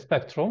plot the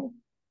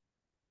spectrum,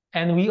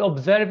 and we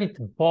observe it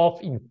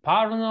both in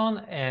Parnon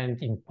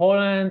and in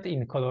Poland,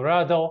 in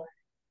Colorado,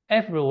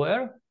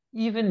 everywhere,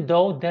 even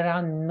though there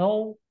are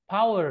no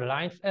power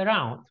lines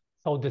around.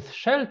 So this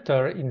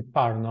shelter in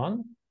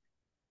Parnon,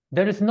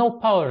 there is no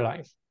power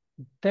lines.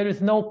 There is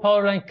no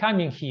power line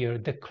coming here.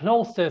 The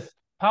closest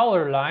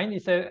power line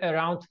is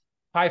around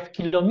 5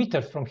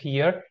 kilometers from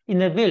here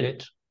in a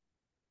village.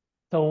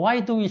 So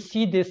why do we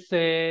see this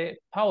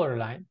power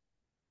line?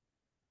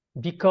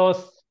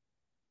 Because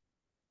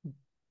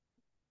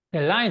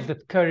the lines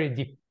that carry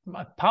the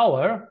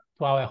power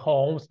to our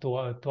homes, to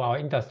our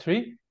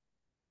industry,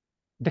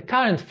 the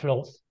current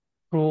flows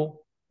through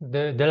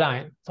the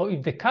line. So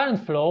if the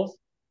current flows,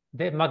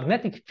 the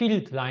magnetic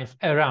field lines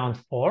around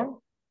form,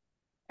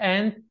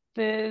 and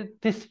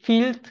this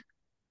field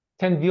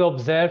can be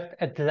observed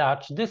at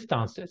large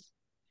distances.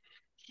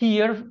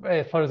 Here,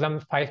 for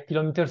example, 5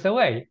 kilometers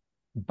away,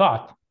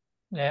 but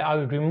I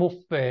will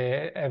remove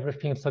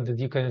everything so that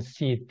you can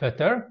see it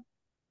better.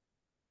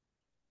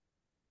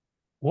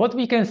 What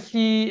we can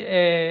see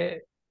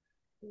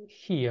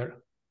here,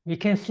 we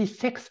can see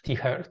 60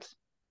 Hertz.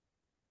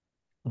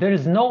 There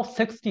is no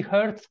 60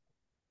 Hertz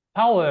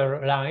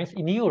power lines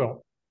in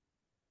Europe.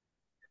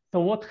 So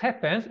what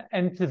happens,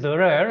 and it is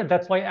rare,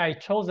 that's why I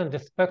chosen the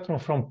spectrum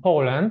from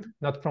Poland,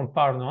 not from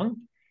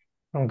Parnon,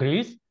 from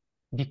Greece,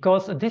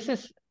 because this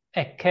is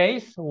a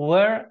case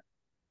where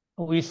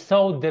we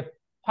saw the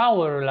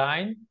power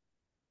line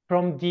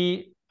from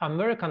the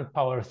American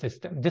power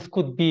system. This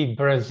could be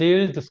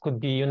Brazil, this could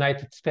be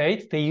United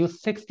States. They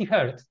use 60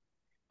 hertz.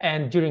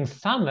 And during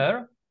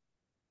summer,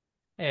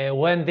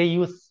 when they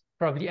use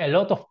probably a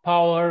lot of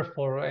power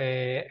for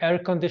air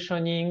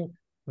conditioning,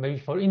 maybe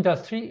for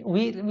industry,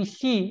 we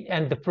see,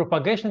 and the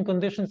propagation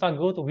conditions are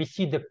good, we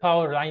see the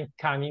power line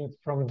coming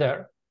from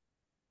there.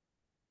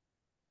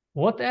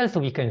 What else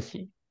we can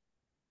see?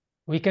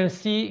 We can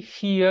see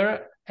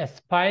here a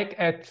spike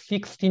at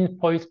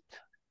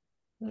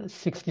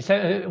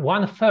 16.67,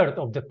 1/3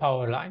 of the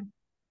power line.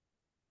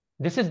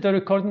 This is the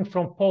recording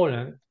from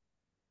Poland.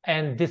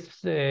 And this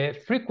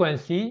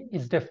frequency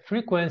is the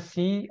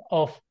frequency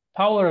of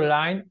power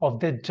line of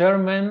the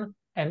German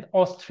and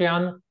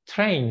Austrian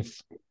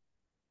trains.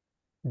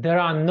 There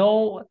are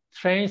no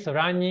trains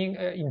running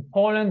in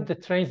Poland. The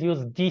trains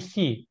use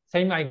DC.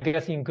 Same, I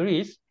guess, in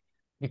Greece,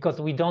 because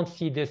we don't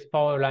see this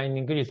power line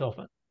in Greece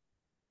often.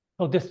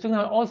 So the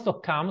signal also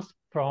comes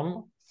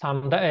from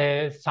some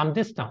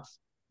distance,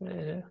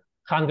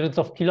 hundreds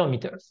of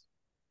kilometers.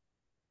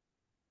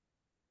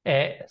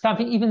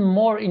 Something even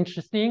more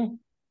interesting,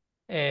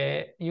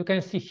 you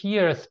can see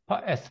here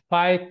a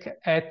spike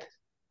at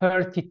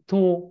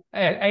 82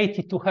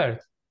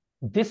 hertz.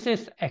 This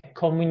is a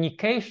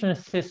communication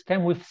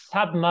system with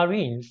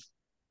submarines.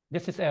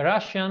 This is a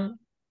Russian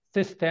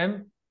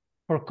system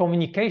for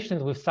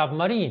communications with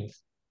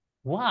submarines.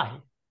 Why?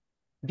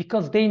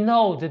 Because they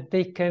know that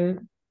they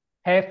can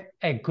have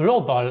a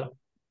global,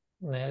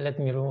 let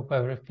me remove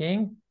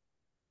everything.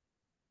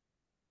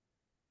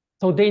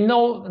 So they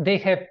know they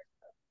have,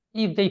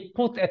 if they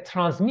put a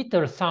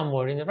transmitter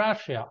somewhere in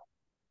Russia,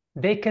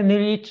 they can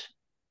reach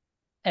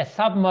a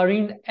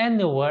submarine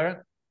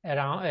anywhere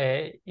around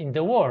in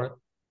the world.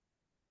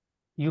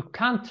 You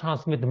can't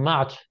transmit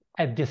much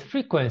at these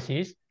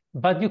frequencies,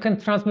 but you can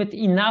transmit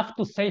enough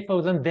to say,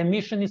 for them, the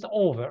mission is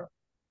over.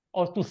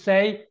 Or to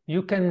say,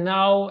 you can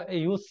now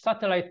use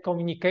satellite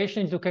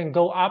communications, you can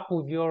go up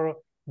with your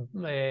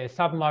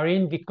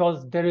submarine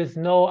because there is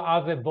no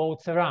other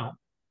boats around.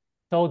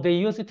 So they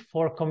use it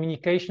for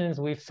communications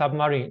with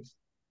submarines.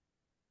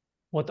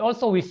 What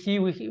also we see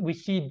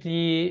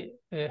the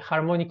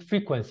harmonic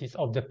frequencies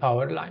of the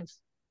power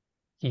lines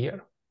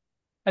here.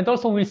 And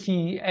also we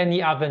see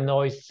any other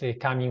noise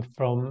coming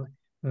from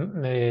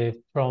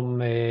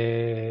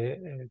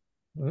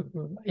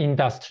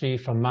industry,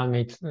 from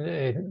man-made,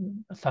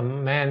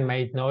 some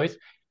man-made noise.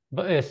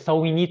 But, so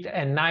we need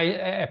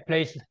a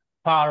place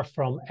far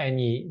from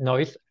any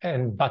noise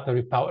and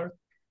battery power.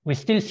 We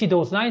still see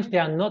those lines. They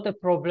are not a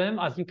problem.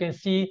 As you can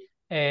see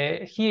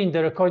here in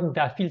the recording,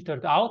 they are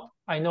filtered out.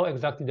 I know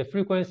exactly the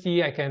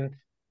frequency. I can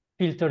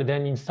filter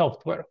them in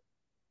software.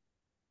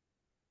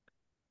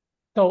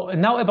 So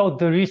now about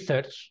the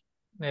research.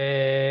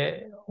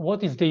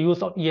 What is the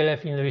use of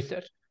ELF in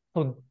research?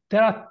 So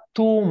there are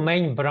two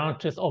main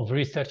branches of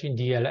research in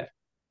the ELF.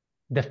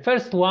 The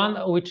first one,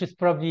 which is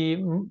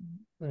probably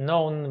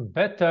known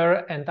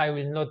better, and I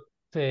will not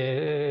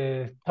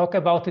talk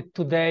about it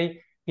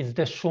today, is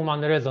the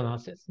Schumann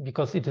resonances,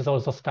 because it is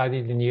also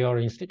studied in your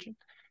institute.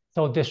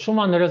 So the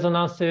Schumann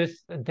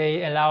resonances,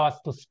 they allow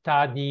us to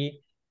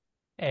study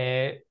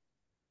the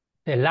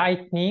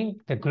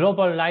lightning, the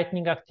global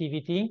lightning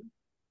activity.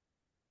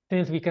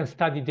 Since we can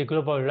study the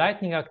global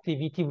lightning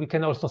activity, we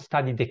can also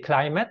study the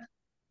climate,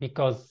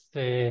 because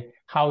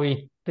how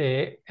it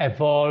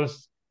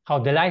evolves, how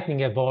the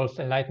lightning evolves,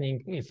 and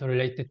lightning is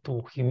related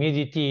to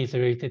humidity, is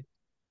related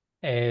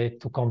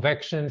to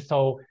convection.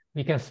 So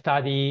we can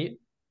study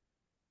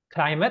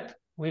climate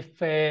with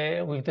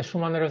the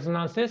Schumann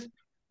resonances.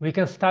 We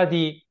can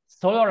study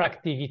solar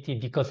activity,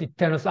 because it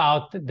turns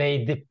out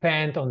they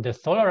depend on the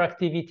solar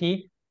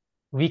activity.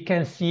 We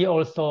can see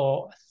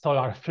also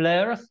solar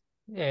flares.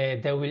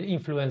 They will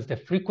influence the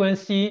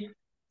frequency.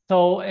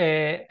 So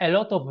a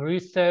lot of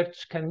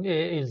research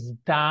is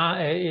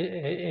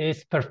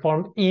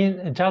performed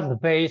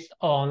just based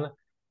on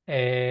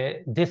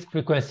this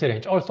frequency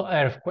range, also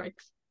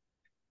earthquakes.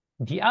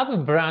 The other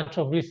branch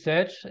of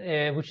research,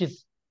 which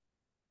is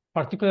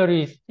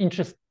particularly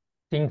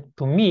interesting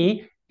to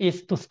me,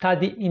 is to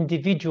study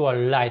individual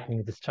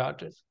lightning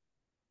discharges,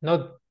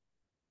 not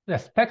the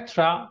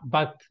spectra,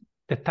 but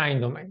the time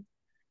domain.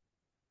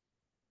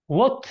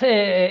 What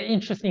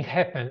interesting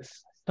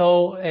happens?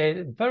 So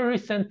very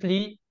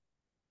recently,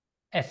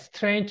 a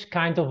strange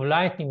kind of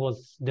lightning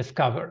was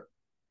discovered.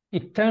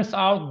 It turns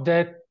out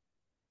that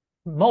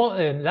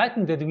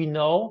lightning that we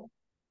know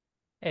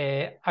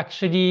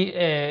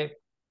actually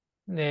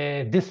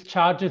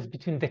discharges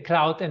between the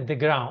cloud and the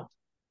ground.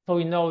 So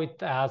we know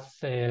it as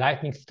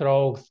lightning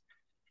strokes.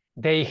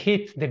 They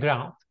hit the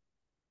ground.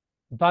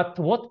 But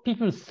what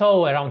people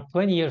saw around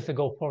 20 years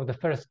ago for the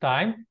first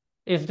time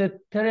is that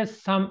there is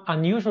some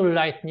unusual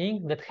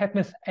lightning that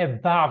happens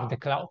above the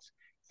clouds.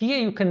 Here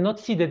you cannot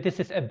see that this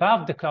is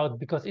above the cloud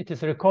because it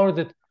is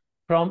recorded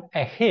from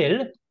a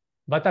hill,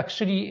 but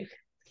actually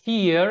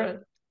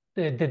here,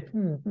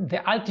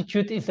 the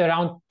altitude is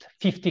around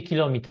 50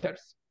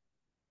 kilometers.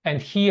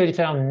 And here it's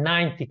around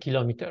 90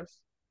 kilometers.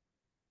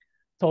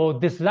 So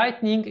this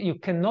lightning, you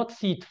cannot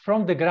see it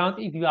from the ground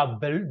if you are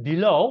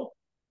below,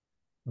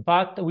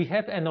 but we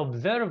have an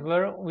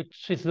observer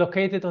which is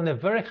located on a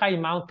very high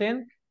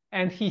mountain,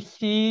 and he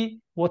sees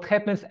what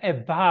happens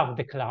above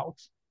the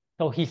clouds.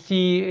 So he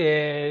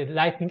sees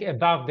lightning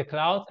above the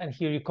clouds, and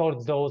he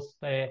records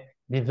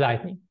this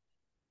lightning.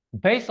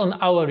 Based on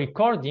our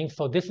recording,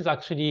 so this is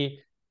actually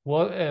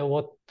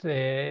what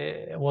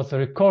was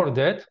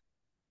recorded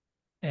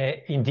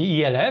in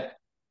the ELF.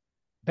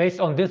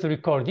 Based on this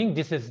recording,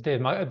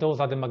 those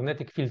are the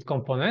magnetic field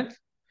components.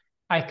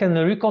 I can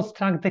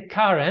reconstruct the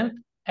current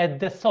at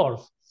the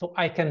source. So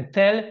I can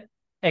tell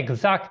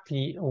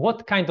exactly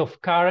what kind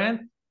of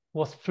current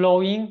was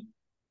flowing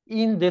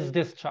in this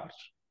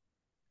discharge.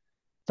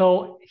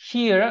 So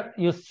here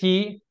you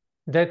see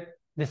that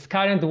this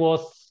current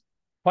was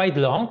quite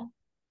long.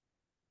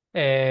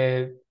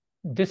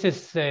 This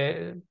is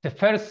the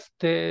first,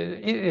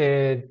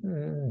 the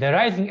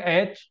rising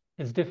edge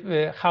is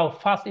how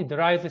fast it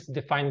rises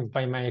defined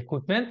by my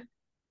equipment.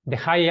 The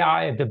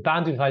higher the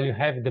bandwidth value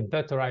have, the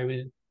better I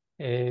will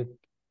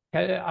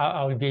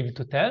be able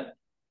to tell.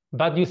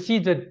 But you see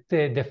that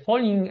the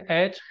falling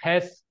edge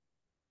has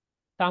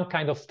some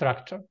kind of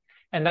structure.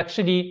 And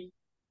actually,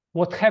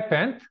 what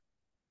happened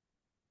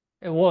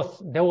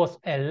was there was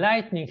a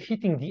lightning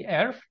hitting the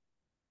Earth.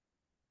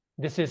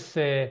 This is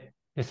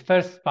this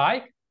first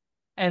spike.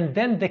 And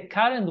then the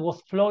current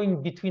was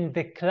flowing between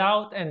the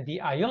cloud and the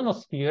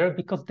ionosphere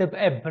because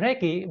a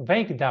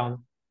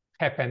breakdown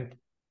happened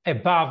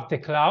above the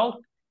cloud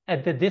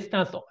at the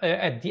distance,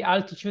 at the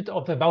altitude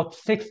of about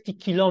 60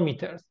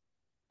 kilometers.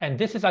 And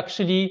this is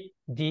actually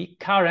the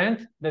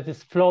current that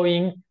is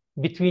flowing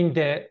between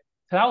the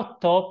cloud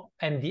top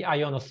and the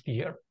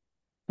ionosphere.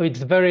 So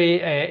it's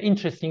very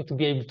interesting to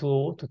be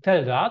able to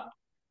tell that.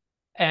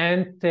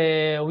 And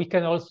we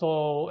can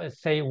also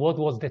say what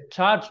was the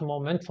charge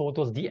moment, so what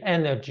was the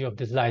energy of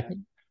this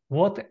lightning?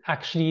 What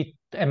actually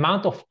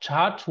amount of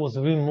charge was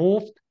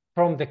removed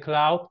from the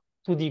cloud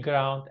to the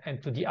ground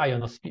and to the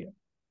ionosphere?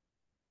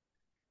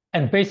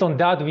 And based on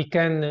that, we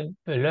can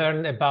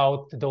learn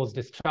about those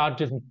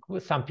discharges.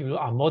 Some people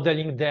are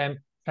modeling them,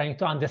 trying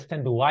to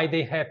understand why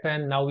they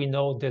happen. Now we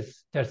know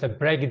there's a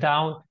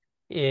breakdown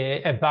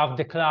above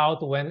the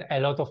cloud when a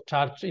lot of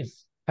charge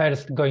is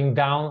first going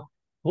down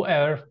to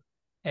Earth.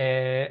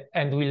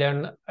 And we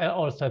learn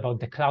also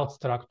about the cloud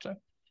structure.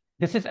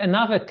 This is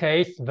another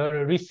case,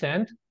 very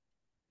recent.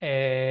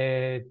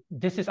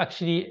 This is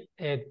actually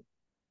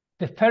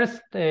the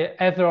first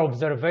ever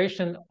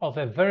observation of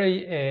a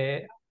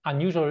very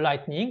unusual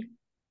lightning.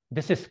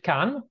 This is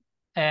Can,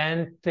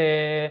 and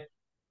here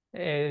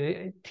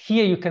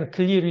you can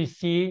clearly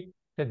see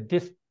that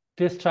this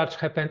discharge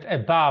happened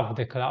above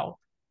the cloud.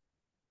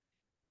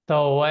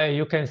 So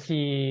you can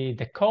see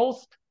the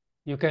coast,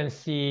 you can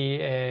see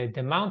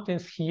the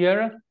mountains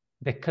here,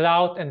 the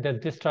cloud, and the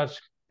discharge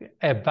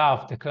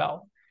above the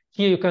cloud.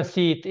 Here you can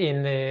see it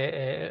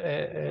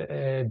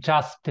in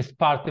just this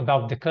part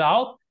above the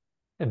cloud.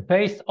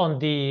 Based on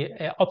the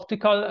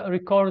optical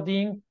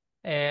recording,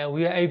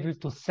 we are able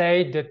to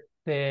say that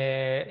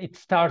it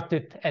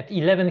started at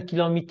 11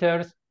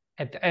 kilometers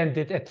and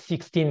ended at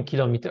 16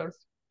 kilometers.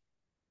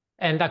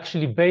 And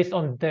actually, based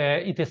on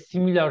it is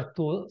similar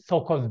to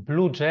so-called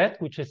blue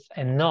jet, which is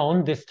a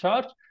known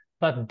discharge.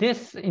 But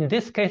in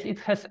this case, it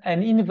has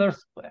an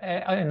inverse,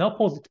 an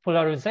opposite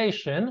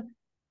polarization.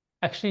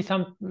 Actually,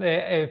 some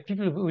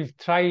people will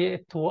try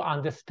to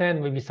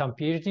understand, maybe some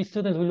PhD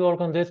students will work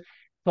on this,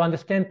 to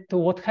understand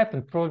what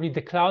happened. Probably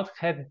the cloud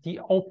had the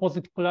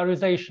opposite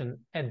polarization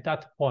at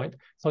that point.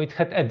 So it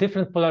had a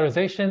different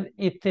polarization.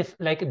 It is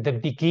like the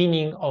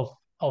beginning of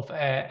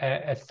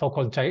a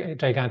so-called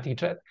gigantic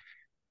jet.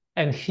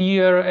 And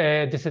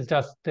here, this is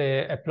just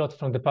a plot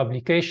from the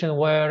publication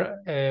where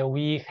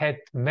we had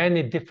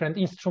many different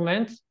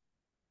instruments,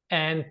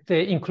 and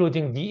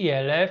including the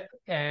ELF.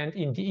 And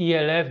in the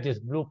ELF, this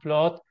blue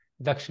plot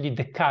is actually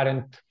the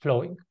current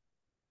flowing.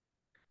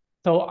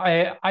 So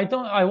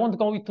I won't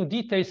go into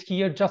details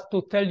here, just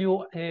to tell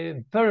you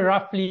very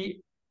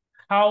roughly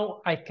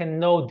how I can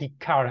know the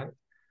current.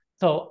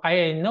 So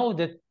I know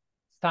that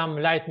some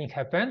lightning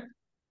happened.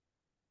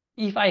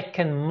 If I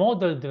can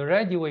model the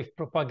radio wave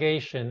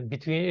propagation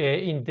between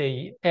in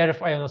the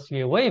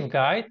Earth-ionosphere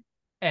waveguide,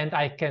 and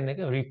I can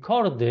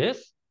record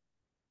this,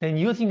 then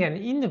using an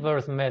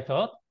inverse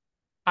method,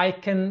 I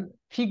can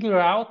figure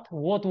out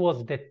what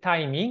was the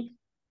timing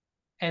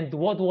and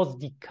what was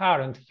the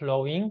current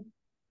flowing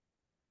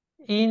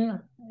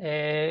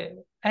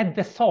at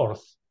the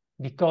source,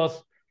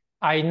 because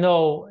I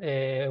know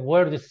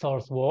where the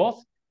source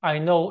was. I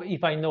know,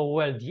 if I know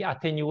well the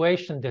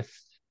attenuation, the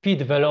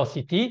speed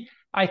velocity,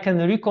 I can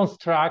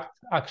reconstruct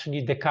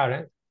actually the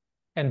current.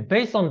 And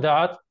based on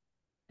that,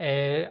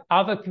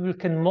 other people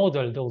can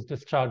model those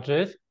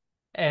discharges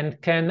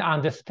and can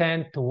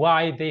understand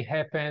why they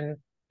happen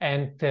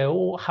and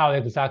how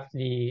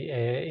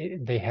exactly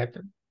they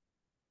happen.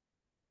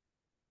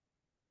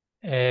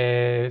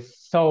 I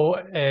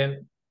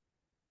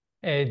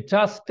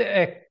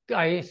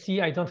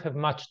see I don't have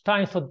much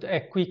time, so a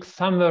quick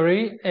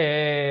summary.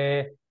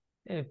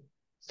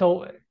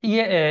 So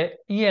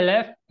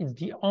ELF is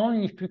the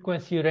only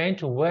frequency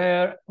range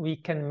where we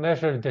can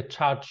measure the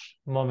charge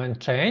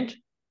moment change,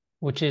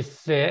 which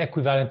is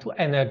equivalent to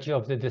energy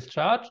of the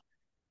discharge,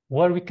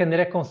 where we can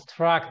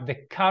reconstruct the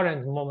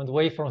current moment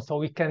waveform, so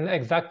we can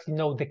exactly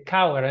know the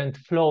current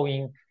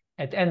flowing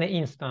at any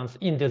instance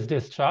in this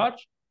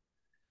discharge.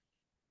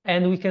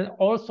 And we can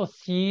also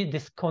see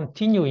this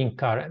continuing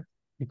current,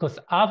 because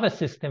other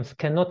systems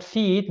cannot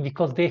see it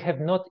because they have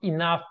not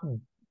enough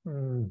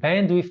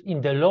bandwidth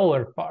in the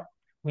lower part.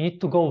 We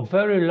need to go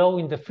very low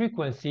in the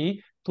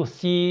frequency to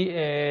see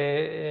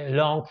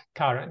long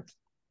currents.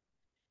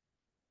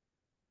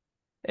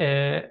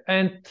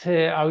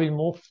 I will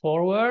move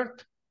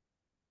forward.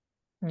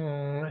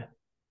 Here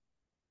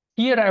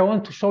I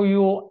want to show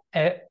you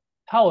a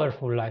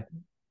powerful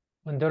lightning.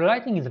 When the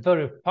lightning is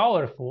very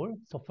powerful,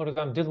 so for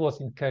example, this was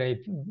in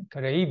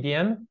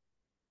Caribbean,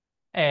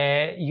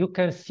 you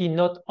can see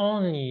not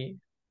only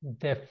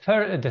the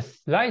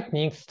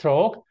lightning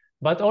stroke,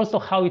 but also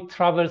how it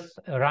travels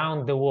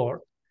around the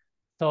world.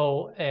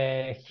 So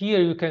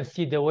here you can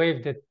see the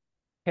wave that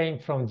came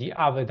from the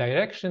other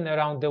direction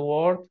around the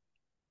world.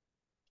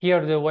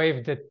 Here the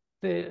wave that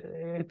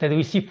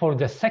we see for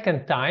the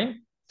second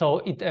time. So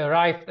it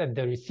arrived at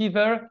the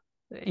receiver,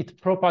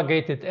 it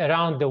propagated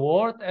around the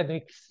world,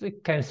 and we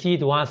can see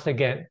it once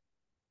again.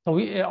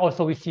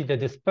 So we see the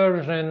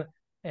dispersion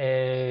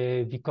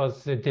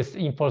because this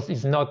impulse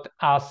is not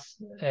as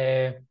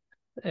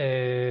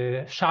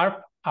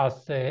sharp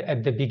as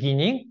at the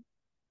beginning.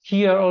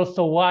 Here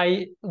also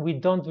why we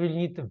don't really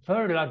need a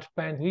very large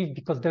bandwidth,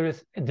 because there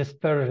is a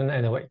dispersion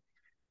anyway.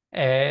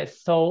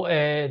 Just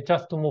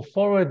to move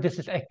forward, this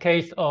is a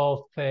case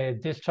of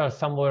discharge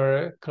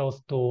somewhere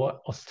close to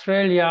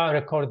Australia,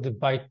 recorded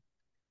by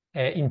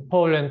in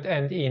Poland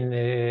and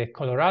in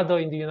Colorado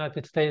in the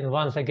United States. And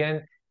once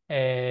again,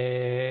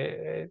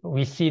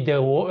 we see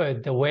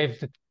the waves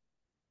that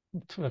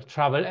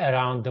travel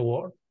around the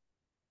world.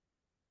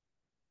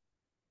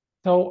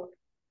 So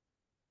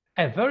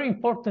a very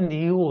important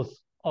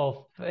use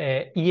of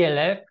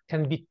ELF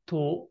can be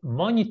to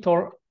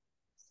monitor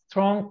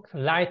strong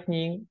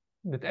lightning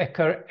that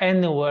occur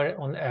anywhere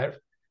on Earth.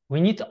 We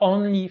need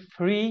only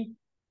 3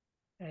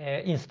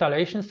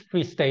 installations,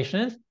 3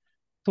 stations,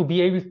 to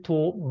be able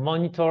to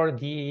monitor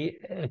the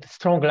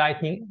strong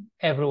lightning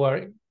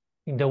everywhere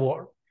in the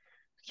world.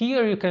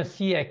 Here you can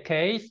see a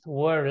case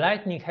where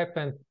lightning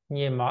happened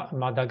near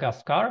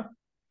Madagascar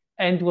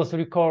and was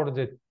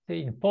recorded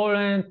in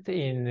Poland,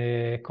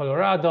 in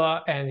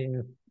Colorado, and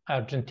in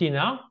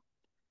Argentina.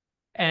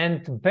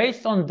 And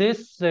based on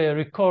this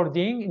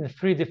recording in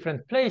 3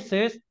 different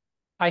places,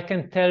 I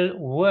can tell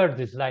where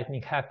this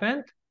lightning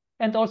happened.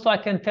 And also I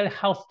can tell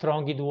how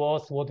strong it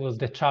was, what was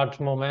the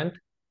charge moment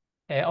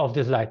of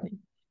this lightning.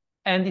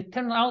 And it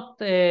turned out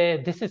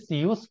this is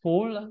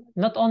useful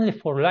not only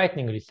for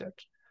lightning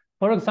research.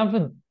 For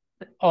example,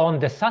 on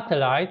the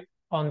satellite,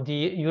 on the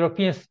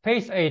European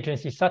Space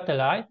Agency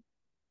satellite,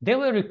 they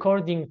were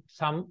recording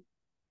some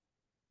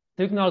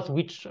signals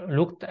which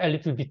looked a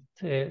little bit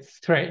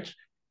strange.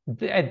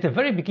 At the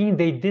very beginning,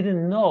 they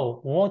didn't know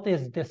what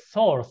is the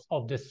source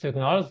of the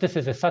signals. This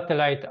is a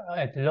satellite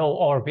at low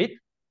orbit.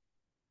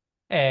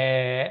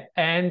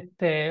 When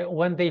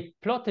they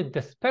plotted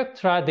the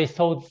spectra, they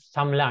saw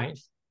some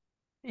lines.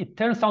 It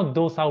turns out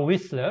those are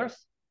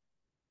whistlers,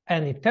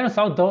 and it turns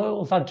out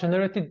those are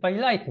generated by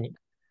lightning.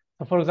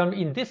 So for example,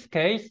 in this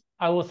case,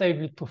 I was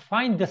able to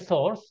find the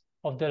source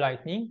of the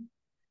lightning,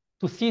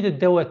 to see that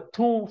there were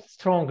 2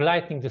 strong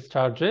lightning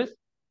discharges,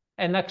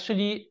 and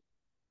actually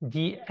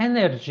the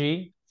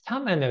energy,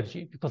 some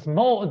energy, because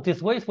more of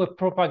these waves were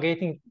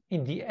propagating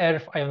in the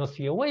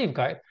Earth-ionosphere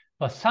waveguide,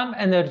 but some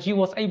energy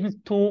was able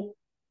to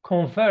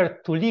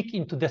convert, to leak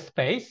into the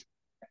space.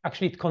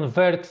 Actually, it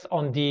converts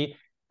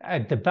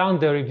at the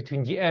boundary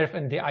between the Earth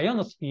and the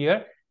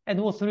ionosphere,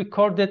 and was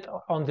recorded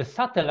on the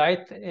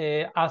satellite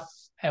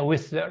as a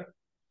whistler.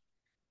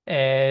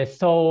 Here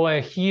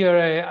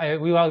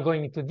we are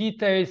going into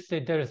details.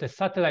 There is a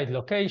satellite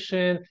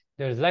location,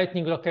 there's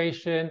lightning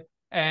location,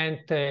 and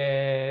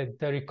the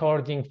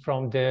recording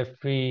from the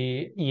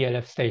 3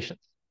 ELF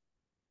stations.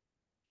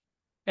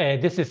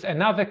 This is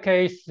another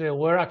case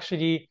where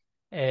actually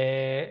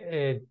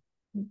 2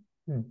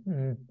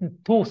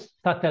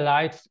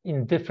 satellites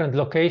in different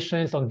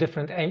locations on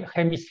different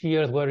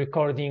hemispheres were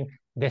recording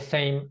the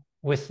same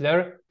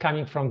whistler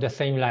coming from the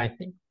same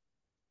lightning.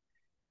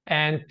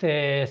 And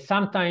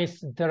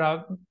sometimes there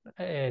are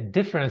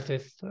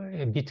differences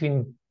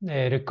between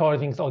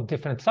recordings of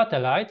different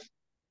satellites.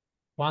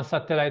 One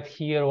satellite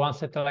here, one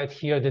satellite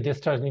here, the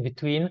discharge in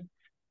between.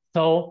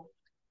 So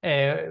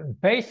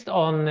based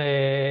on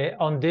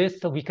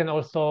this, we can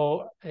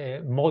also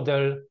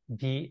model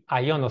the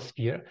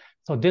ionosphere.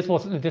 So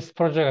this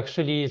project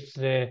actually is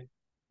the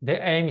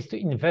aim is to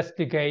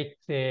investigate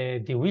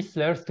the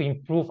whistlers to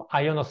improve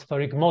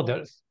ionospheric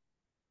models.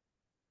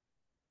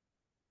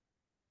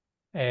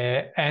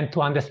 and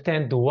to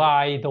understand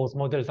why those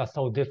models are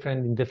so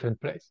different in different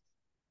places.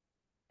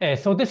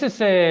 So this is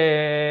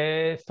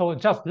so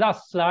just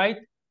last slide,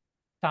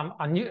 some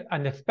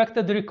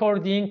unexpected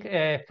recording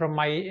from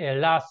my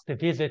last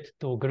visit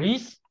to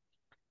Greece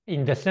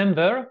in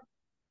December.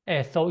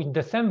 So in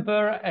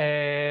December,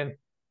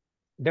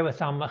 there were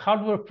some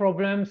hardware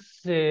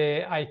problems.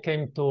 I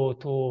came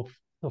to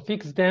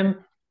fix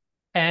them,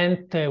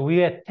 and we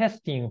were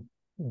testing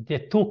the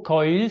two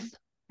coils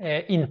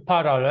in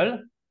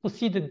parallel to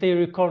see that they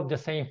record the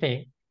same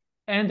thing.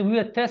 And we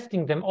were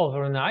testing them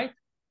overnight,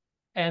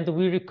 and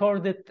we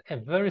recorded a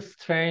very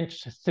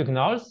strange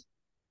signals,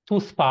 two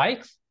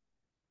spikes.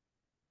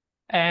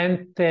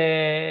 And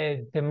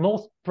the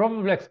most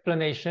probable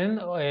explanation,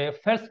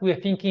 first we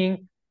were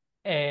thinking,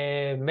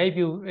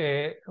 maybe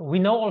we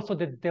know also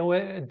that there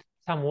were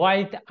some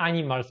wild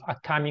animals are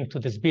coming to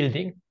this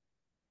building.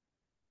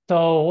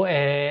 So,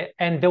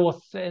 and there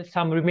was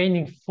some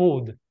remaining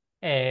food,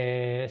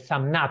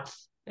 some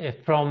nuts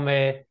from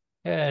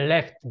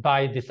left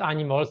by these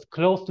animals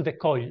close to the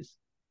coils.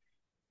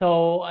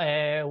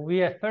 So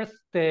we are first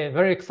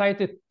very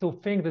excited to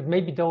think that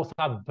maybe those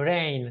are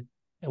brain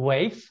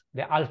waves,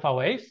 the alpha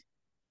waves.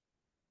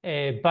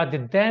 But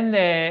then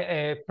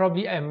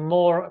probably a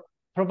more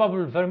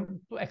probable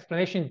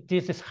explanation,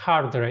 this is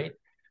heart rate.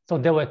 So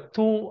there were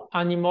two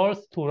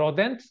animals, two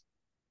rodents.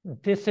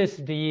 This is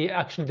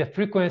actually the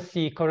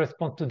frequency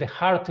corresponds to the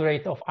heart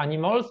rate of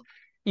animals.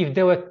 If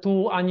there were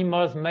two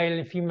animals, male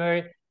and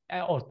female,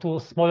 or two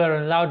smaller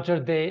and larger,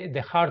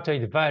 the heart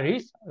rate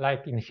varies,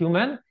 like in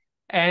human.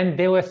 And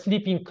they were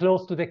sleeping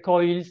close to the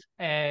coils,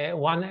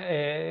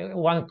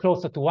 one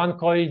closer to one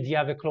coil, the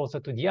other closer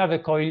to the other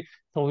coil.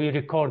 So we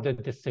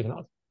recorded the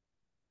signal.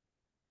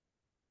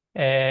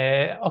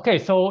 Okay,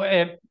 so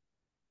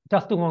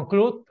just to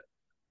conclude,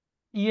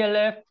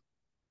 ELF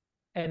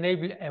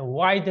enabled a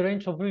wide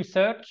range of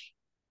research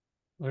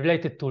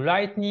related to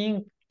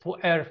lightning, to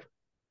Earth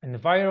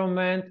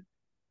environment.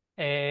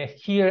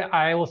 Here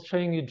I was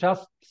showing you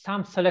just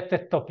some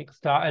selected topics.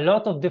 There are a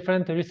lot of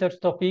different research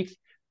topics.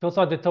 Those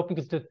are the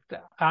topics that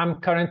I'm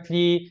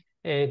currently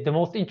the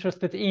most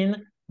interested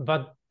in,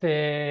 but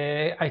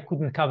I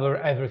couldn't cover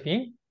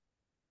everything.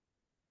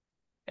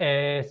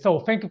 So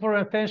thank you for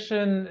your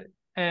attention,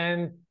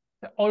 and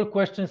all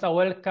questions are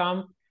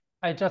welcome.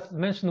 I just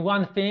mentioned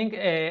one thing.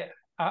 I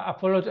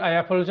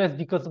apologize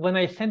because when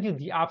I sent you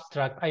the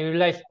abstract, I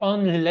realized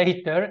only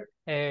later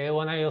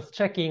when I was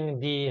checking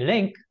the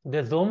link,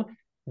 the Zoom,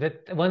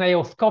 that when I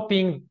was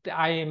copying,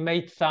 I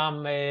made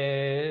some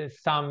it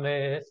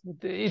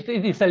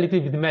is a little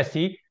bit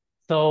messy.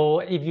 So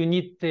if you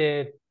need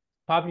to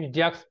publish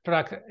the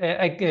abstract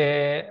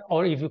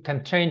or if you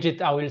can change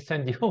it, I will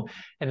send you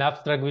an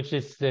abstract which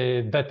is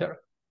better.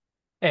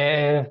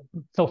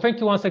 So thank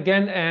you once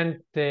again,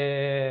 and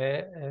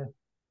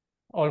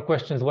all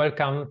questions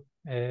welcome.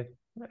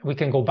 We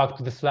can go back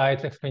to the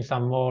slides, explain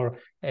some more,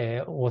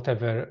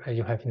 whatever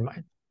you have in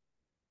mind.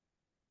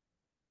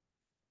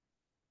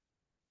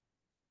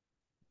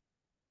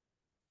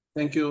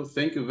 Thank you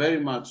very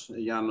much,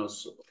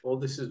 Janusz. All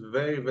this is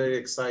very, very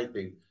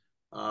exciting.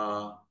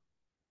 I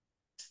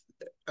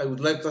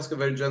would like to ask a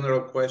very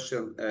general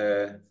question.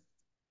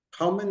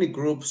 How many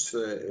groups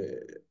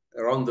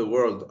around the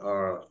world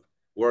are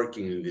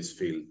working in this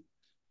field?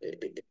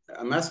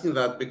 I'm asking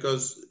that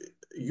because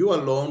you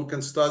alone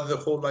can study the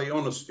whole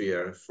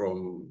ionosphere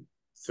from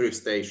 3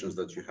 stations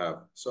that you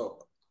have.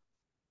 So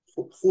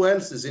who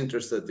else is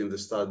interested in the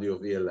study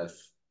of ELF?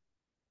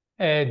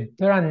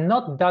 There are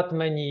not that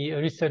many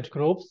research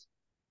groups.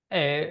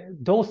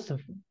 Those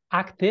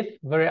active,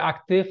 very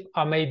active,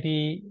 are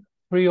maybe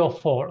 3 or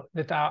 4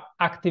 that are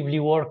actively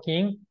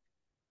working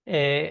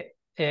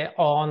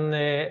on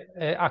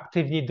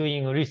actively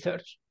doing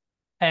research.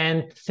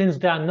 And since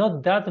there are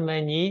not that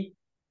many,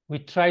 we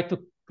try to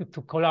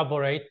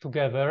collaborate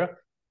together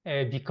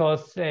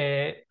because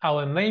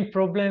our main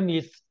problem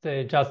is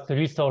just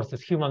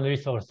resources, human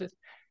resources.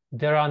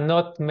 There are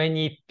not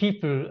many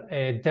people.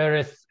 There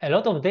is a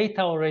lot of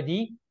data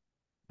already,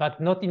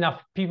 but not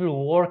enough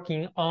people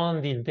working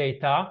on this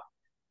data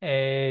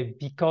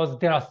because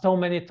there are so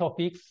many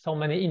topics, so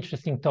many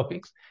interesting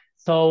topics.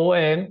 So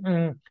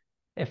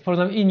for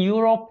them in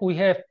Europe, we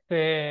have,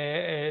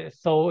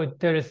 so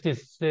there is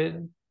this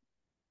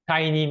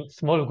tiny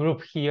small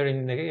group here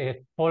in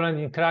Poland,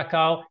 in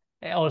Krakow,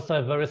 also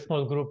a very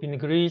small group in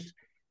Greece,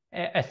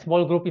 a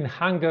small group in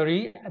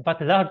Hungary,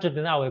 but larger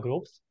than our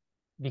groups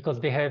because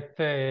they have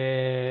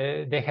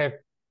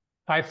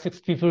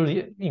 5-6 people,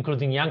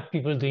 including young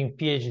people doing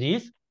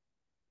PhDs.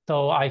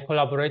 So I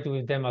collaborate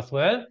with them as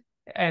well.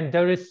 And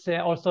there is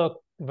also a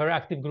very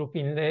active group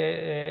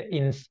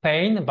in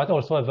Spain, but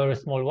also a very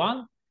small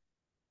one.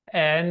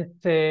 And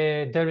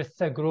there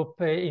is a group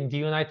in the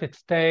United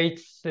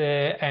States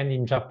and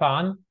in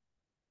Japan,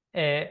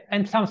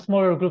 and some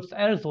smaller groups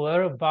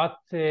elsewhere. But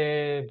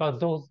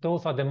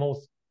those are the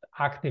most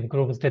active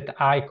groups that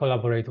I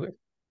collaborate with.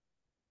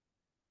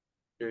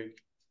 Okay,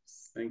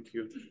 thank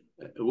you.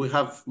 We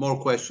have more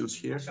questions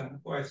here. Some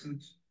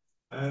questions.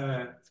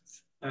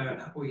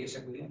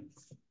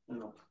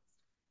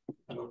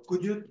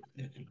 Could you?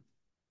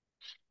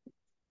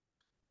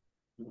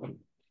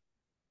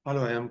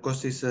 Hello, I am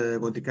Kostis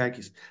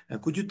Gontikakis.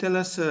 Could you tell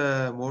us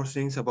more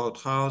things about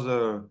how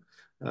the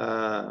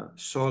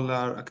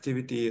solar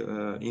activity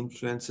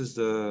influences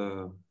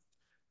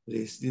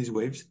these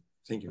waves?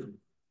 Thank you.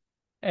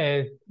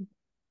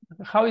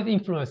 How it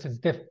influences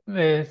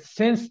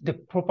since the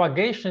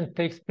propagation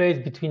takes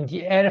place between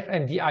the Earth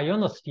and the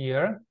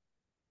ionosphere,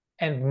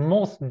 and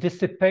most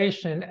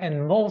dissipation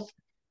and most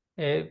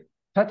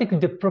practically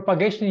the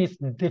propagation is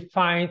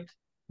defined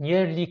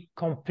nearly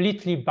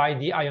completely by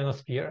the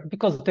ionosphere,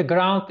 because the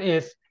ground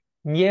is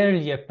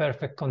nearly a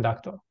perfect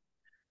conductor.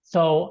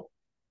 So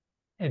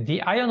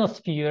the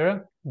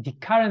ionosphere, the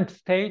current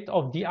state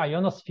of the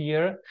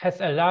ionosphere, has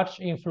a large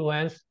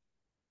influence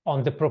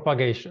on the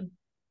propagation.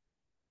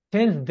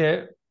 Since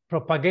the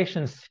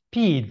propagation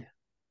speed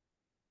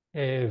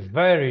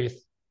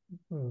varies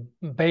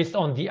based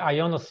on the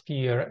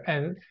ionosphere,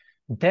 and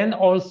then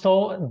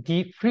also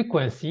the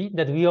frequency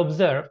that we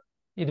observe,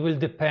 it will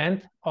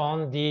depend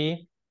on the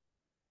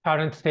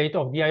current state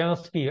of the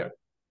ionosphere.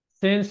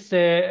 Since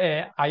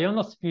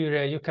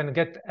ionosphere, you can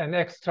get an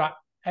extra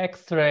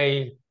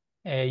X-ray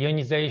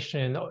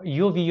ionization, or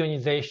UV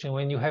ionization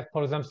when you have,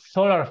 for example,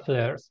 solar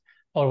flares,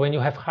 or when you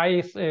have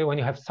high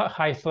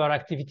solar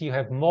activity, you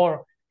have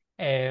more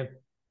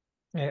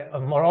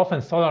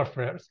often solar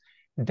flares.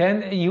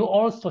 Then you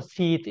also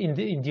see it in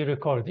the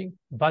recording,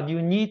 but you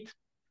need,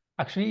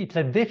 actually it's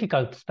a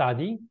difficult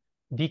study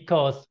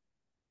because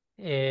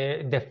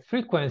the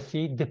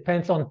frequency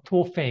depends on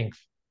two things.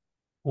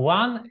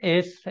 One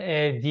is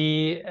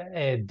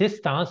the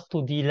distance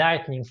to the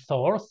lightning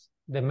source,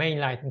 the main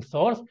lightning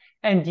source,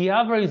 and the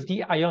other is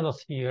the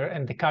ionosphere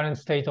and the current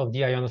state of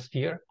the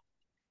ionosphere.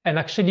 And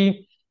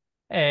actually,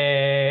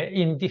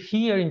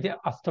 here in the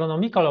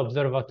astronomical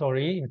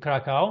observatory in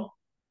Krakow,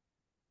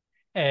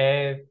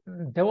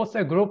 there was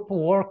a group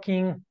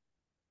working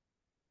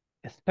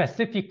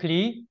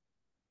specifically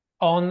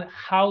on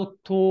how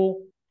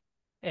to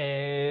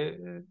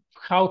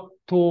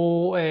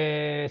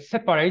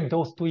separate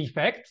those two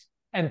effects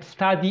and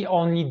study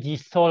only the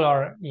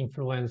solar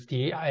influence,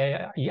 the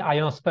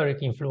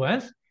ionospheric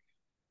influence.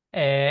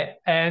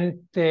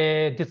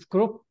 This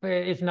group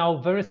is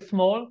now very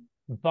small,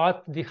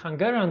 but the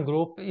Hungarian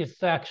group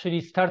is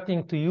actually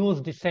starting to use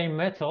the same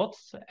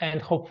methods,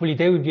 and hopefully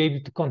they will be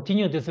able to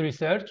continue this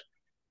research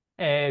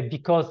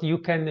because you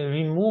can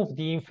remove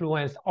the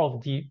influence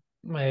of the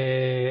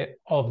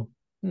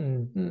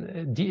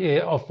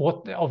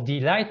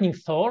lightning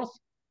source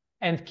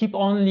and keep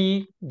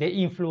only the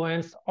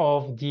influence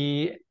of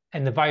the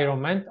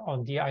environment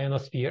on the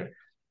ionosphere.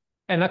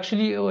 And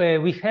actually,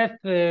 we have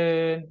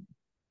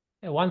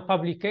one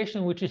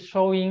publication which is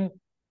showing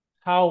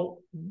how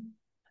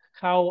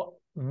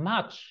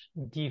much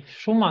the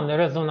Schumann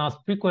resonance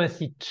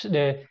frequency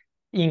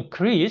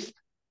increased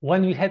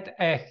when we had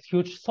a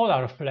huge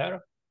solar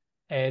flare.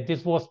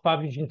 This was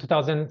published in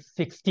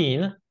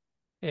 2016.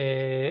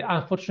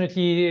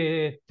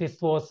 Unfortunately,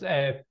 this was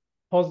a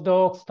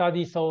postdoc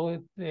study, so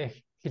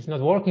he's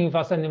not working with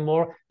us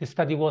anymore. The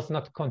study was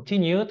not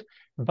continued,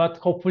 but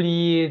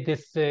hopefully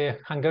this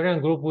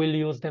Hungarian group will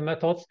use the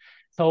methods.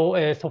 So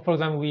for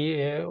example,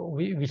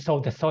 we saw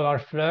the solar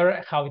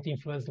flare, how it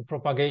influenced the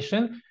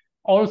propagation.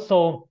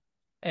 Also,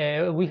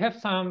 we have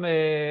some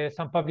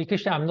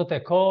publication. I'm not a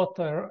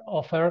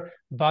co-author,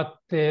 but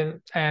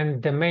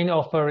and the main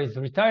author is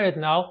retired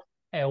now,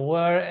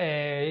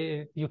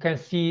 where you can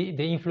see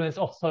the influence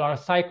of solar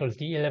cycles,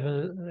 the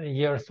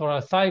 11-year solar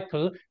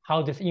cycle,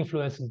 how this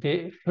influences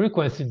the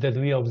frequency that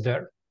we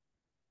observe.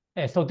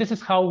 So this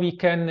is how we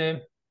can,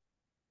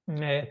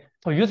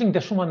 so using the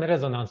Schumann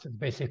resonances,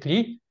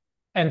 basically.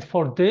 And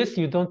for this,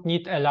 you don't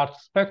need a large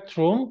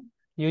spectrum.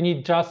 You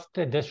need just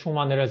the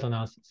Schumann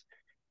resonances.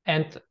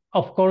 And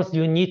of course,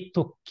 you need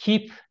to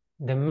keep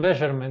the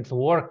measurements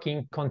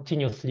working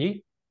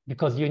continuously,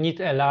 because you need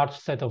a large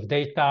set of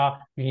data.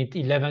 You need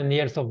 11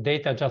 years of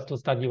data just to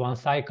study one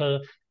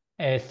cycle.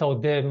 So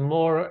the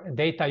more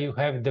data you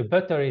have, the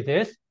better it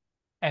is.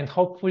 And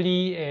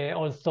hopefully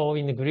also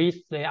in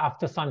Greece,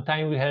 after some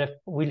time,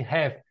 we'll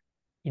have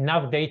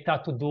enough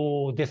data to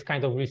do this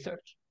kind of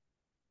research,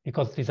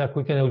 because this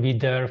equipment will be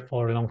there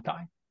for a long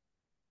time.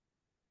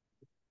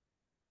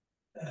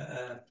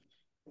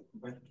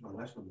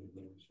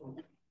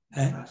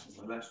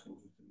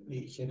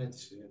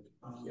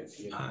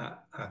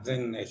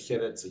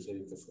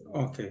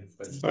 Okay.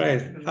 All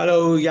right.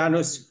 Hello,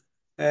 Janusz.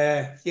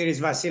 Here is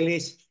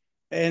Vasilis.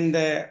 And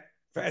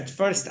at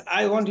first,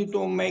 I wanted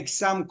to make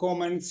some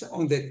comments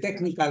on the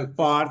technical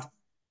part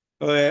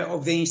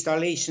of the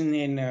installation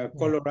in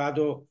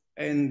Colorado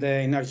and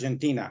in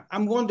Argentina.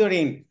 I'm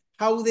wondering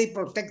how they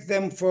protect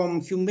them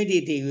from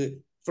humidity,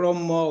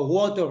 from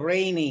water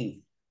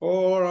raining,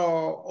 or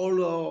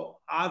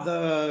all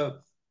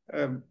other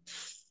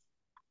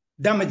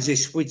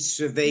damages which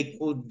they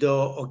could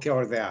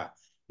occur there.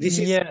 This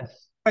is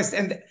first.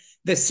 And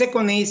the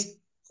second is,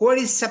 where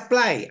is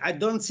supply? I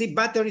don't see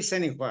batteries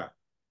anywhere.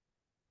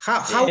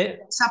 How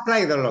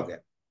supply the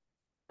logger?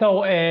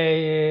 So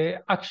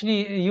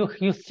actually,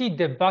 you see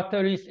the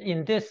batteries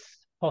in this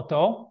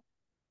photo.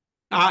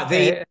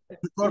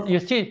 You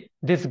see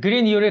this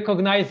green, you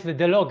recognize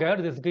the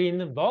logger, this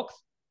green box,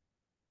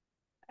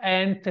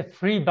 and the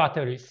 3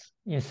 batteries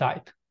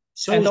inside.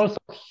 So and also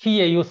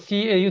here you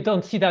see, you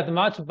don't see that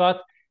much,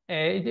 but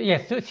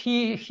yes, so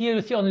here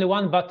you see only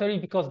 1 battery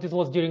because this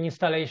was during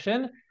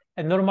installation.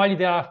 And normally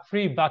there are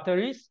 3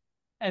 batteries,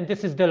 and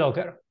this is the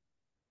logger.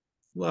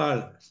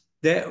 Well,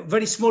 they're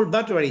very small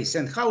batteries.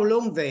 And how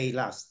long they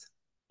last?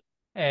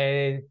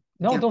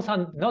 No, those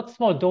are not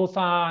small. Those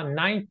are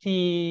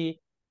 90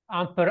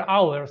 ampere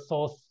hour,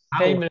 so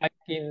same like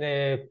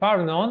in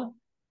Parnon.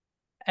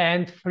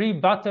 And 3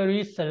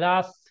 batteries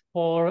last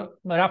for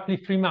roughly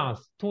 3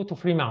 months, 2 to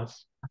 3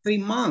 months. 3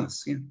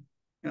 months,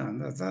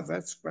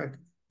 that's quite,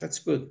 that's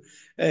good.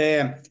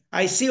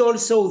 I see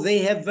also they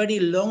have very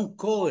long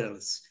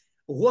coils.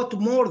 What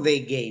more they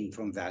gain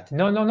from that?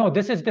 No.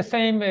 This is the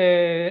same.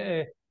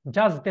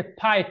 Just the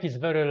pipe is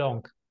very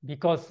long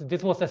because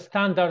this was a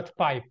standard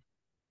pipe.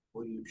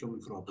 Oh,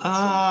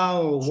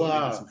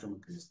 wow.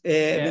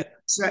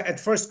 At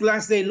first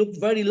glance, they look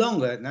very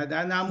long.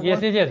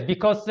 Yes,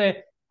 because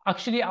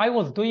actually I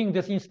was doing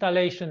this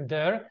installation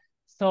there.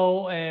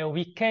 So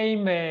we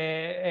came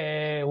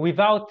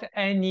without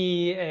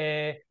any,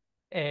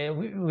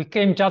 we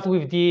came just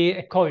with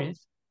the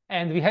coils,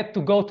 and we had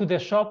to go to the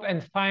shop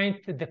and find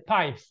the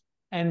pipes.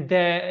 And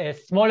the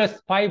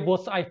smallest pipe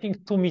was, I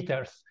think, 2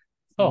 meters.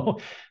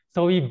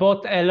 So we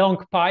bought a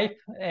long pipe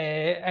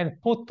and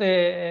put,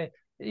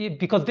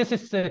 because this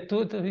is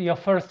to your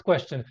first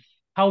question,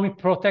 how we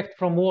protect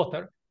from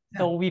water. Yeah.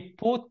 So we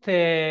put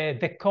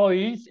the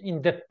coils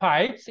in the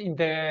pipes, in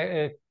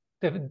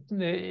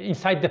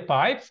inside the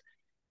pipes,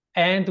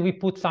 and we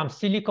put some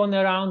silicone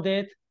around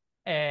it,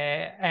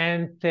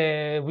 and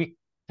we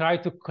try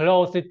to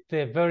close it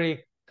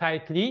very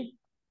tightly.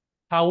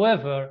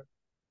 However,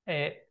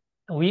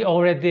 we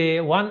already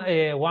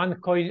one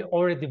coil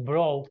already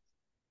broke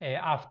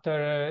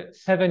after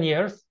 7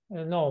 years.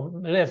 No,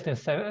 less than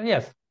 7.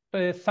 Yes,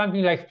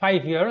 something like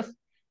 5 years.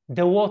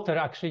 The water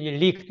actually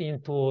leaked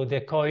into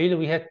the coil.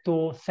 We had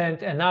to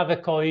send another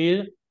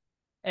coil,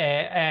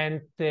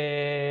 and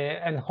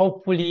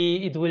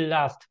hopefully it will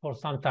last for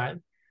some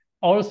time.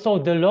 Also,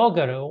 the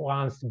logger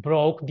once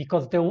broke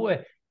because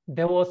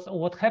there was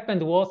what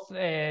happened was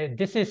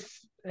this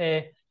is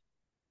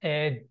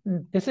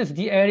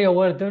the area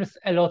where there's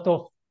a lot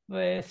of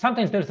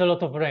sometimes there's a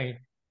lot of rain,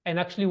 and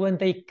actually when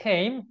they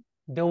came,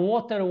 there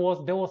was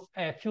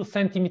a few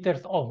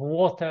centimeters of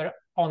water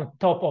on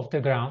top of the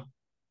ground,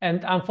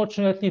 and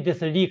unfortunately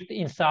this leaked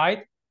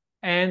inside,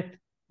 and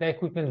the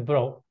equipment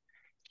broke.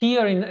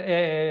 Here in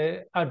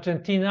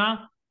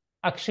Argentina,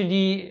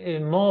 actually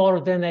more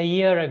than a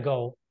year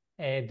ago,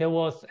 there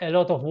was a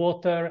lot of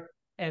water,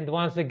 and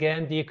once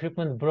again the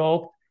equipment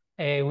broke.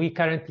 We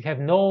currently have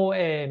no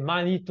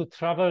money to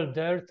travel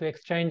there to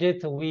exchange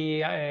it.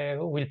 We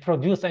will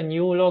produce a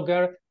new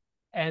logger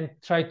and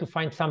try to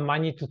find some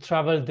money to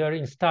travel there,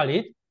 install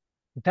it.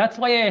 That's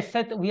why I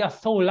said we are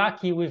so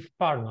lucky with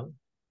Parnon,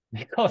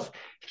 because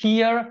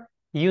here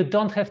you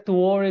don't have to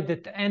worry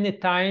that any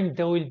time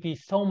there will be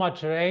so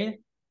much rain,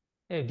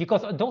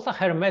 because those are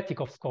hermetic,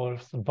 of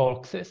course,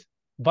 boxes.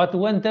 But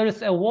when there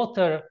is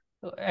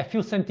a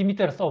few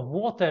centimeters of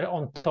water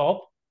on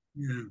top,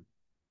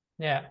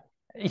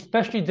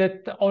 especially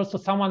that also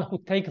someone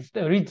who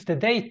reads the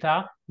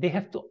data, they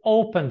have to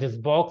open this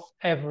box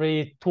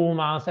every 2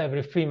 months,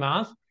 every 3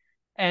 months.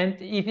 And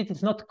if it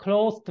is not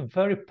closed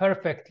very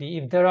perfectly,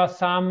 if there are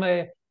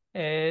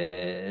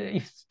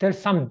if there's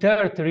some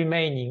dirt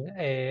remaining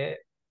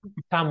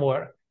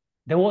somewhere,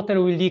 the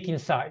water will leak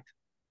inside.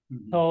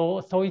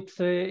 Mm-hmm. So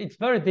it's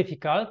very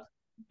difficult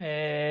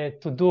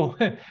to do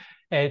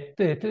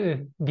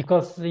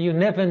because you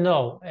never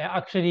know.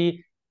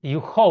 Actually,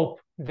 you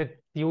hope that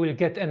you will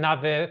get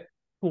another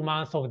 2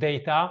 months of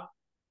data,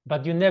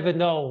 but you never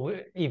know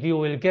if you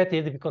will get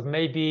it, because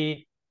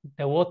maybe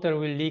the water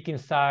will leak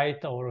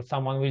inside or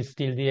someone will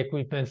steal the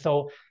equipment.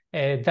 So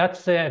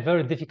that's a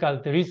very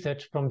difficult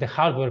research from the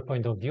hardware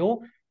point of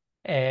view,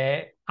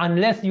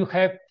 unless you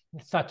have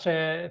such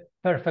a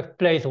perfect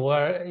place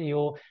where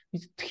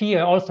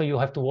here also you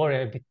have to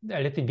worry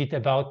a little bit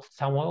about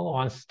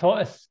someone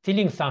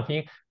stealing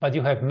something, but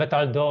you have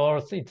metal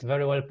doors, it's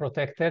very well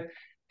protected,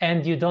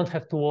 and you don't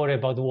have to worry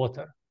about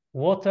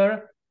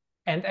water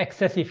and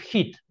excessive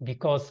heat,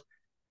 because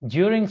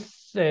during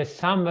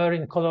summer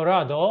in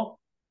Colorado,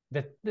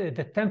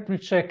 the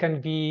temperature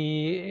can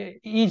be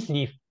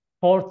easily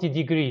 40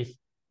 degrees.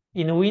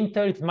 In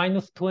winter, it's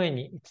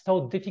 -20. It's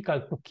so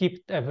difficult to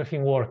keep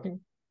everything working.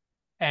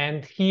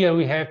 And here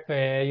we have,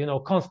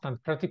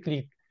 constant,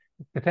 practically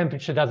the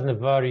temperature doesn't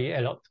vary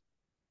a lot.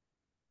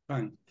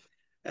 Fine.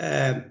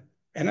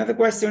 Another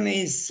question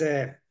is,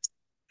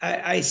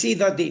 I see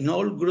that in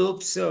all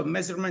groups,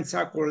 measurements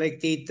are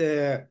collected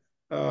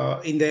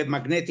in the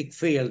magnetic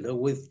field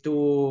with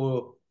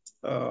 2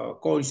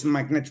 coils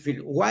magnetic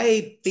field.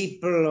 Why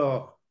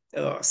people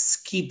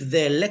skip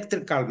the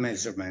electrical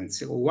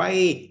measurements?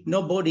 Why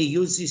nobody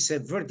uses a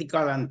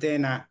vertical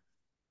antenna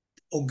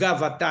or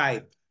GAVA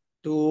type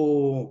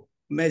to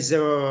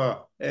measure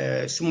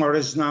small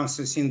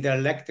resonances in the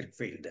electric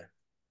field?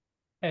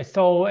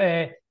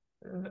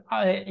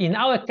 In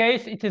our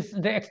case,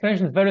 the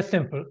explanation is very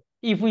simple.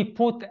 If we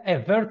put a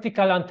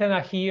vertical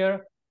antenna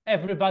here,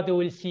 everybody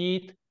will see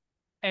it,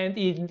 and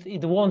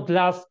it won't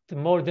last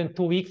more than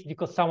 2 weeks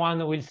because someone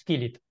will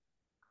steal it.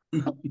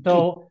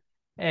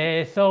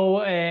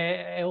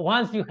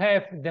 Once you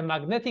have the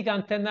magnetic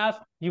antennas,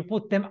 you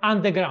put them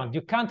underground.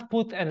 You can't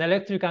put an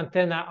electric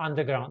antenna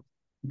underground.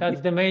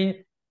 That's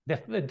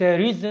the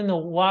reason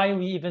why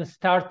we even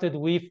started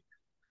with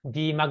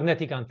the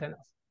magnetic antennas.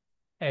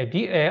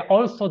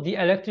 Also, the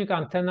electric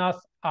antennas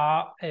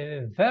are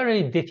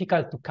very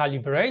difficult to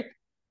calibrate,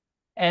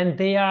 and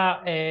they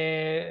are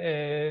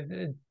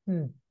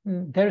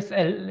there's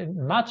a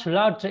much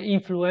larger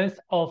influence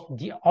of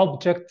the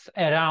objects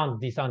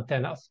around these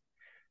antennas.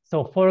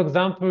 So, for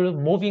example,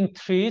 moving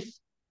trees,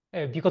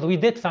 because we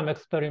did some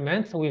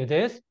experiments with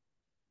this,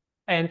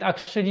 and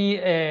actually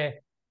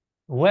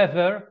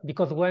weather,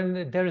 because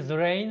when there's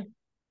rain,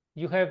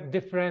 you have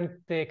different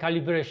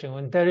calibration.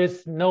 When there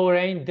is no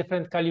rain,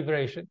 different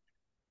calibration.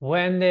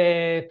 When,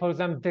 for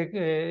example,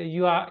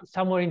 you are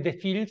somewhere in the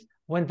fields,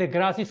 when the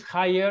grass is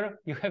higher,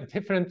 you have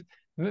different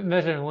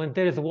measurement. When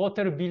there is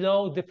water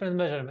below, different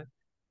measurement.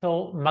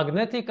 So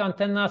magnetic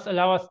antennas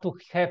allow us to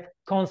have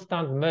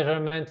constant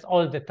measurements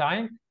all the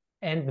time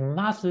and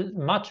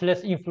much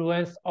less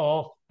influence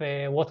of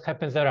what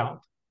happens around.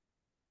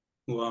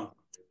 Wow.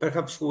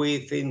 Perhaps we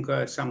think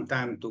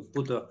sometime to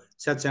put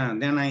such an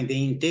antenna in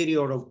the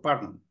interior of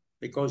apartment,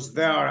 because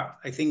there,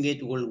 I think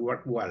it will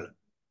work well.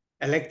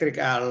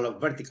 Electrical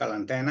vertical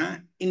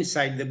antenna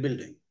inside the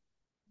building.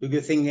 Do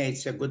you think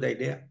it's a good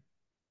idea?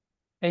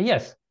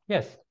 Yes.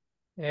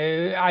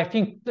 I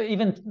think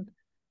even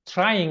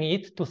trying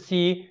it to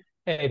see,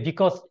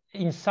 because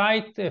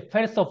inside,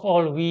 first of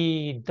all,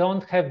 we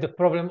don't have the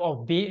problem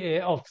of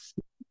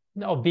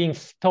being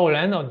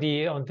stolen, or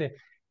the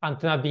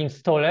antenna being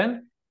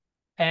stolen.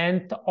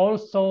 And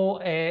also,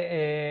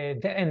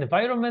 the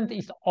environment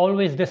is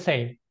always the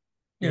same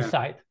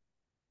inside.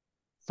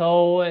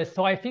 So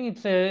I think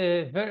it's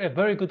a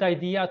very good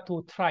idea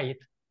to try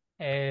it.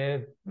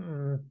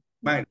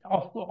 Right.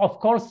 Of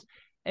course,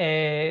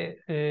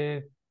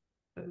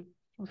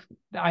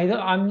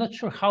 I'm not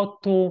sure how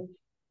to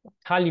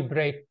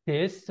calibrate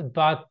this,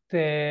 but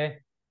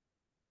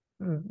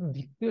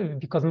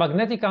because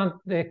magnetic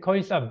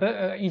coils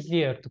are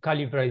easier to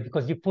calibrate,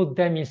 because you put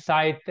them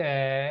inside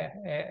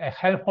a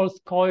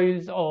Helmholtz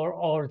coils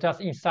or just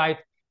inside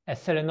a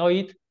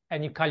solenoid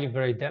and you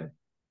calibrate them.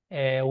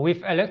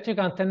 With electric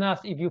antennas,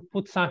 if you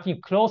put something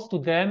close to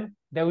them,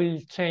 they will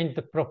change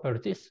the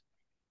properties.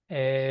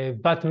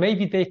 But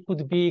maybe they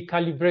could be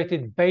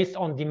calibrated based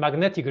on the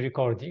magnetic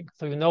recording.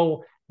 So you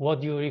know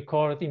what you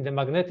record in the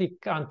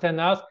magnetic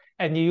antennas,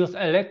 and you use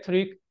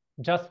electric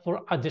just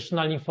for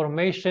additional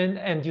information,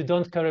 and you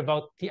don't care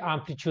about the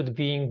amplitude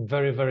being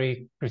very,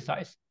 very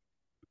precise.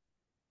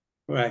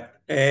 Right.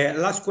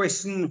 Last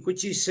question,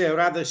 which is a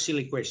rather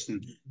silly question.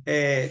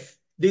 Do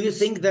you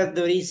think that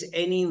there is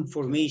any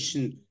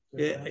information,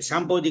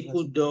 somebody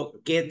could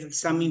get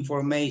some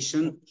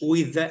information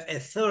with a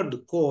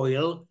third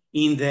coil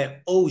in the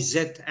OZ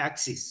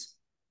axis?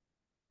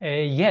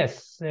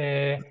 Yes.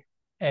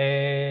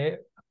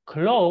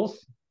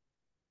 Close.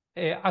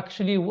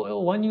 Actually,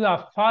 when you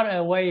are far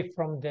away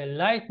from the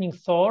lightning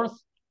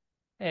source,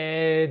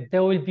 there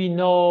will be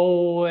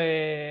no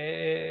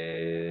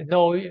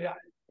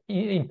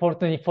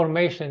important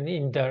information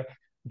in there.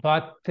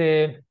 But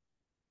if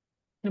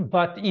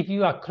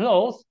you are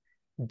close,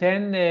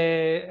 then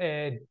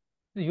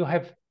you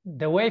have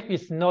the wave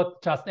is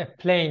not just a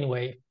plane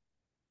wave,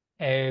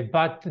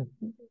 but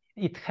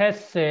it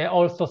has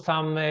also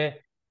some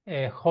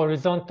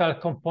horizontal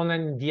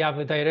component in the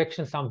other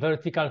direction, some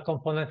vertical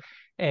component.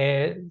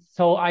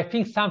 So I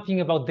think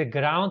something about the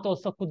ground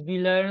also could be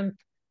learned.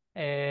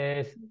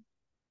 There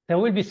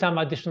will be some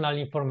additional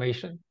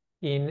information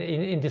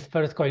in this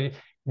first coil.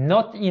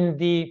 Not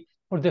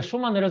for the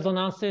Schumann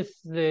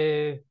resonances,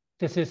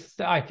 this is,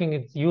 I think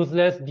it's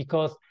useless,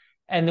 because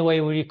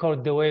anyway we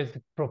record the waves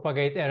that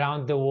propagate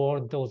around the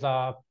world. Those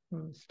are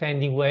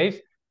standing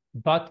waves.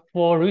 But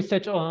for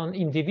research on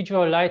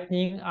individual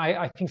lightning,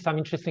 I think some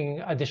interesting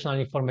additional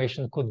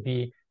information could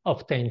be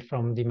obtained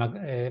from the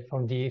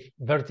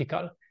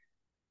vertical.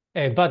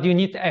 But you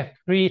need a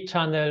free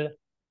channel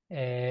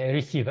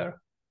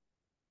receiver.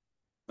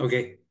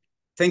 Okay.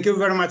 Thank you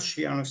very much,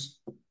 Janusz.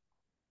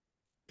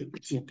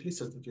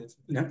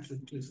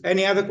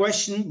 Any other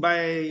question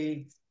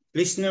by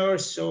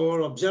listeners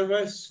or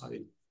observers?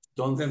 I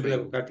don't think.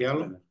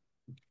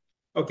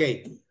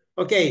 Okay.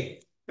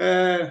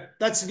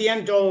 That's the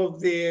end of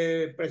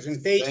the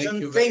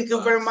presentation. Thank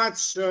you very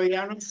much,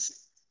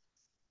 Janusz.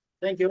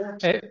 Thank you.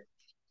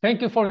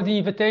 Thank you for the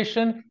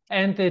invitation.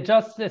 And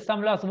just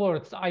some last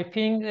words. I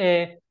think,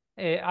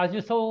 as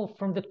you saw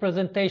from the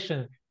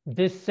presentation,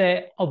 this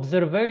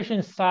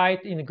observation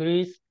site in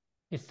Greece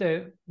It's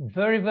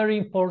very, very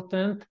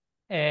important.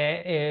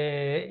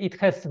 It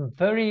has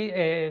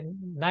very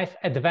nice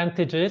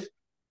advantages.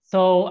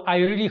 So I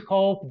really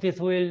hope this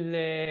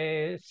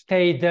will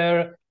stay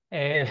there,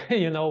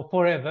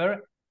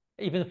 forever,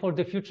 even for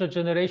the future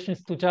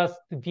generations, to just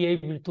be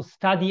able to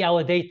study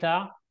our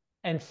data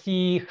and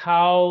see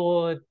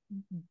how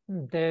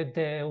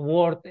the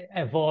world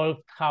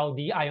evolved, how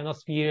the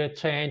ionosphere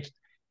changed,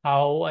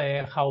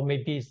 how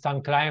maybe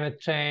some climate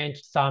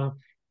change,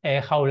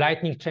 how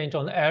lightning changed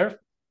on Earth,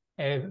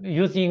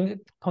 using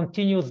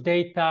continuous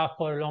data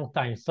for a long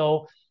time.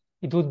 So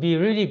it would be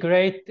really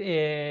great,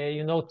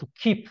 to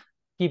keep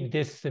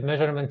this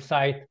measurement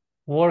site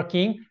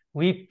working.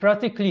 We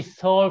practically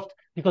solved,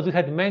 because we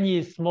had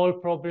many small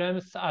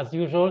problems as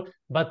usual,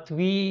 but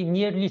we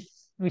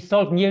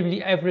solved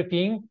nearly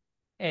everything.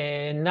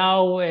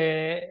 Now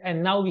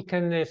we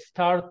can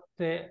start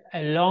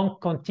a long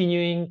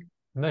continuing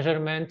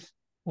measurement,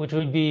 which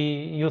will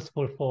be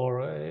useful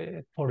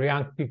for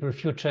young people,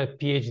 future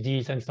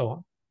PhDs, and so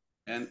on.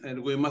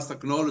 And we must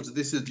acknowledge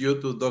this is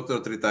due to Dr.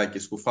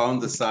 Tritakis, who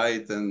found the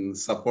site and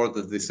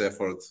supported this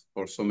effort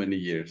for so many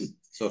years.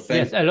 So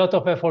yes, a lot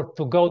of effort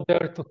to go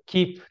there, to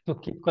keep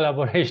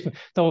collaboration.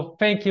 So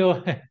thank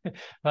you,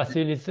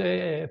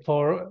 Vasilis,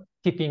 for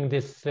keeping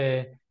this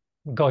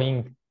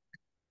going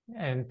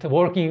and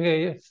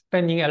working,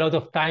 spending a lot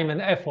of time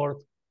and effort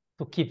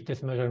to keep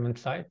this measurement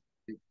site.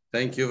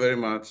 Thank you very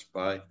much.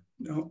 Bye.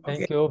 Okay.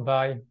 Thank you.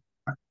 Bye.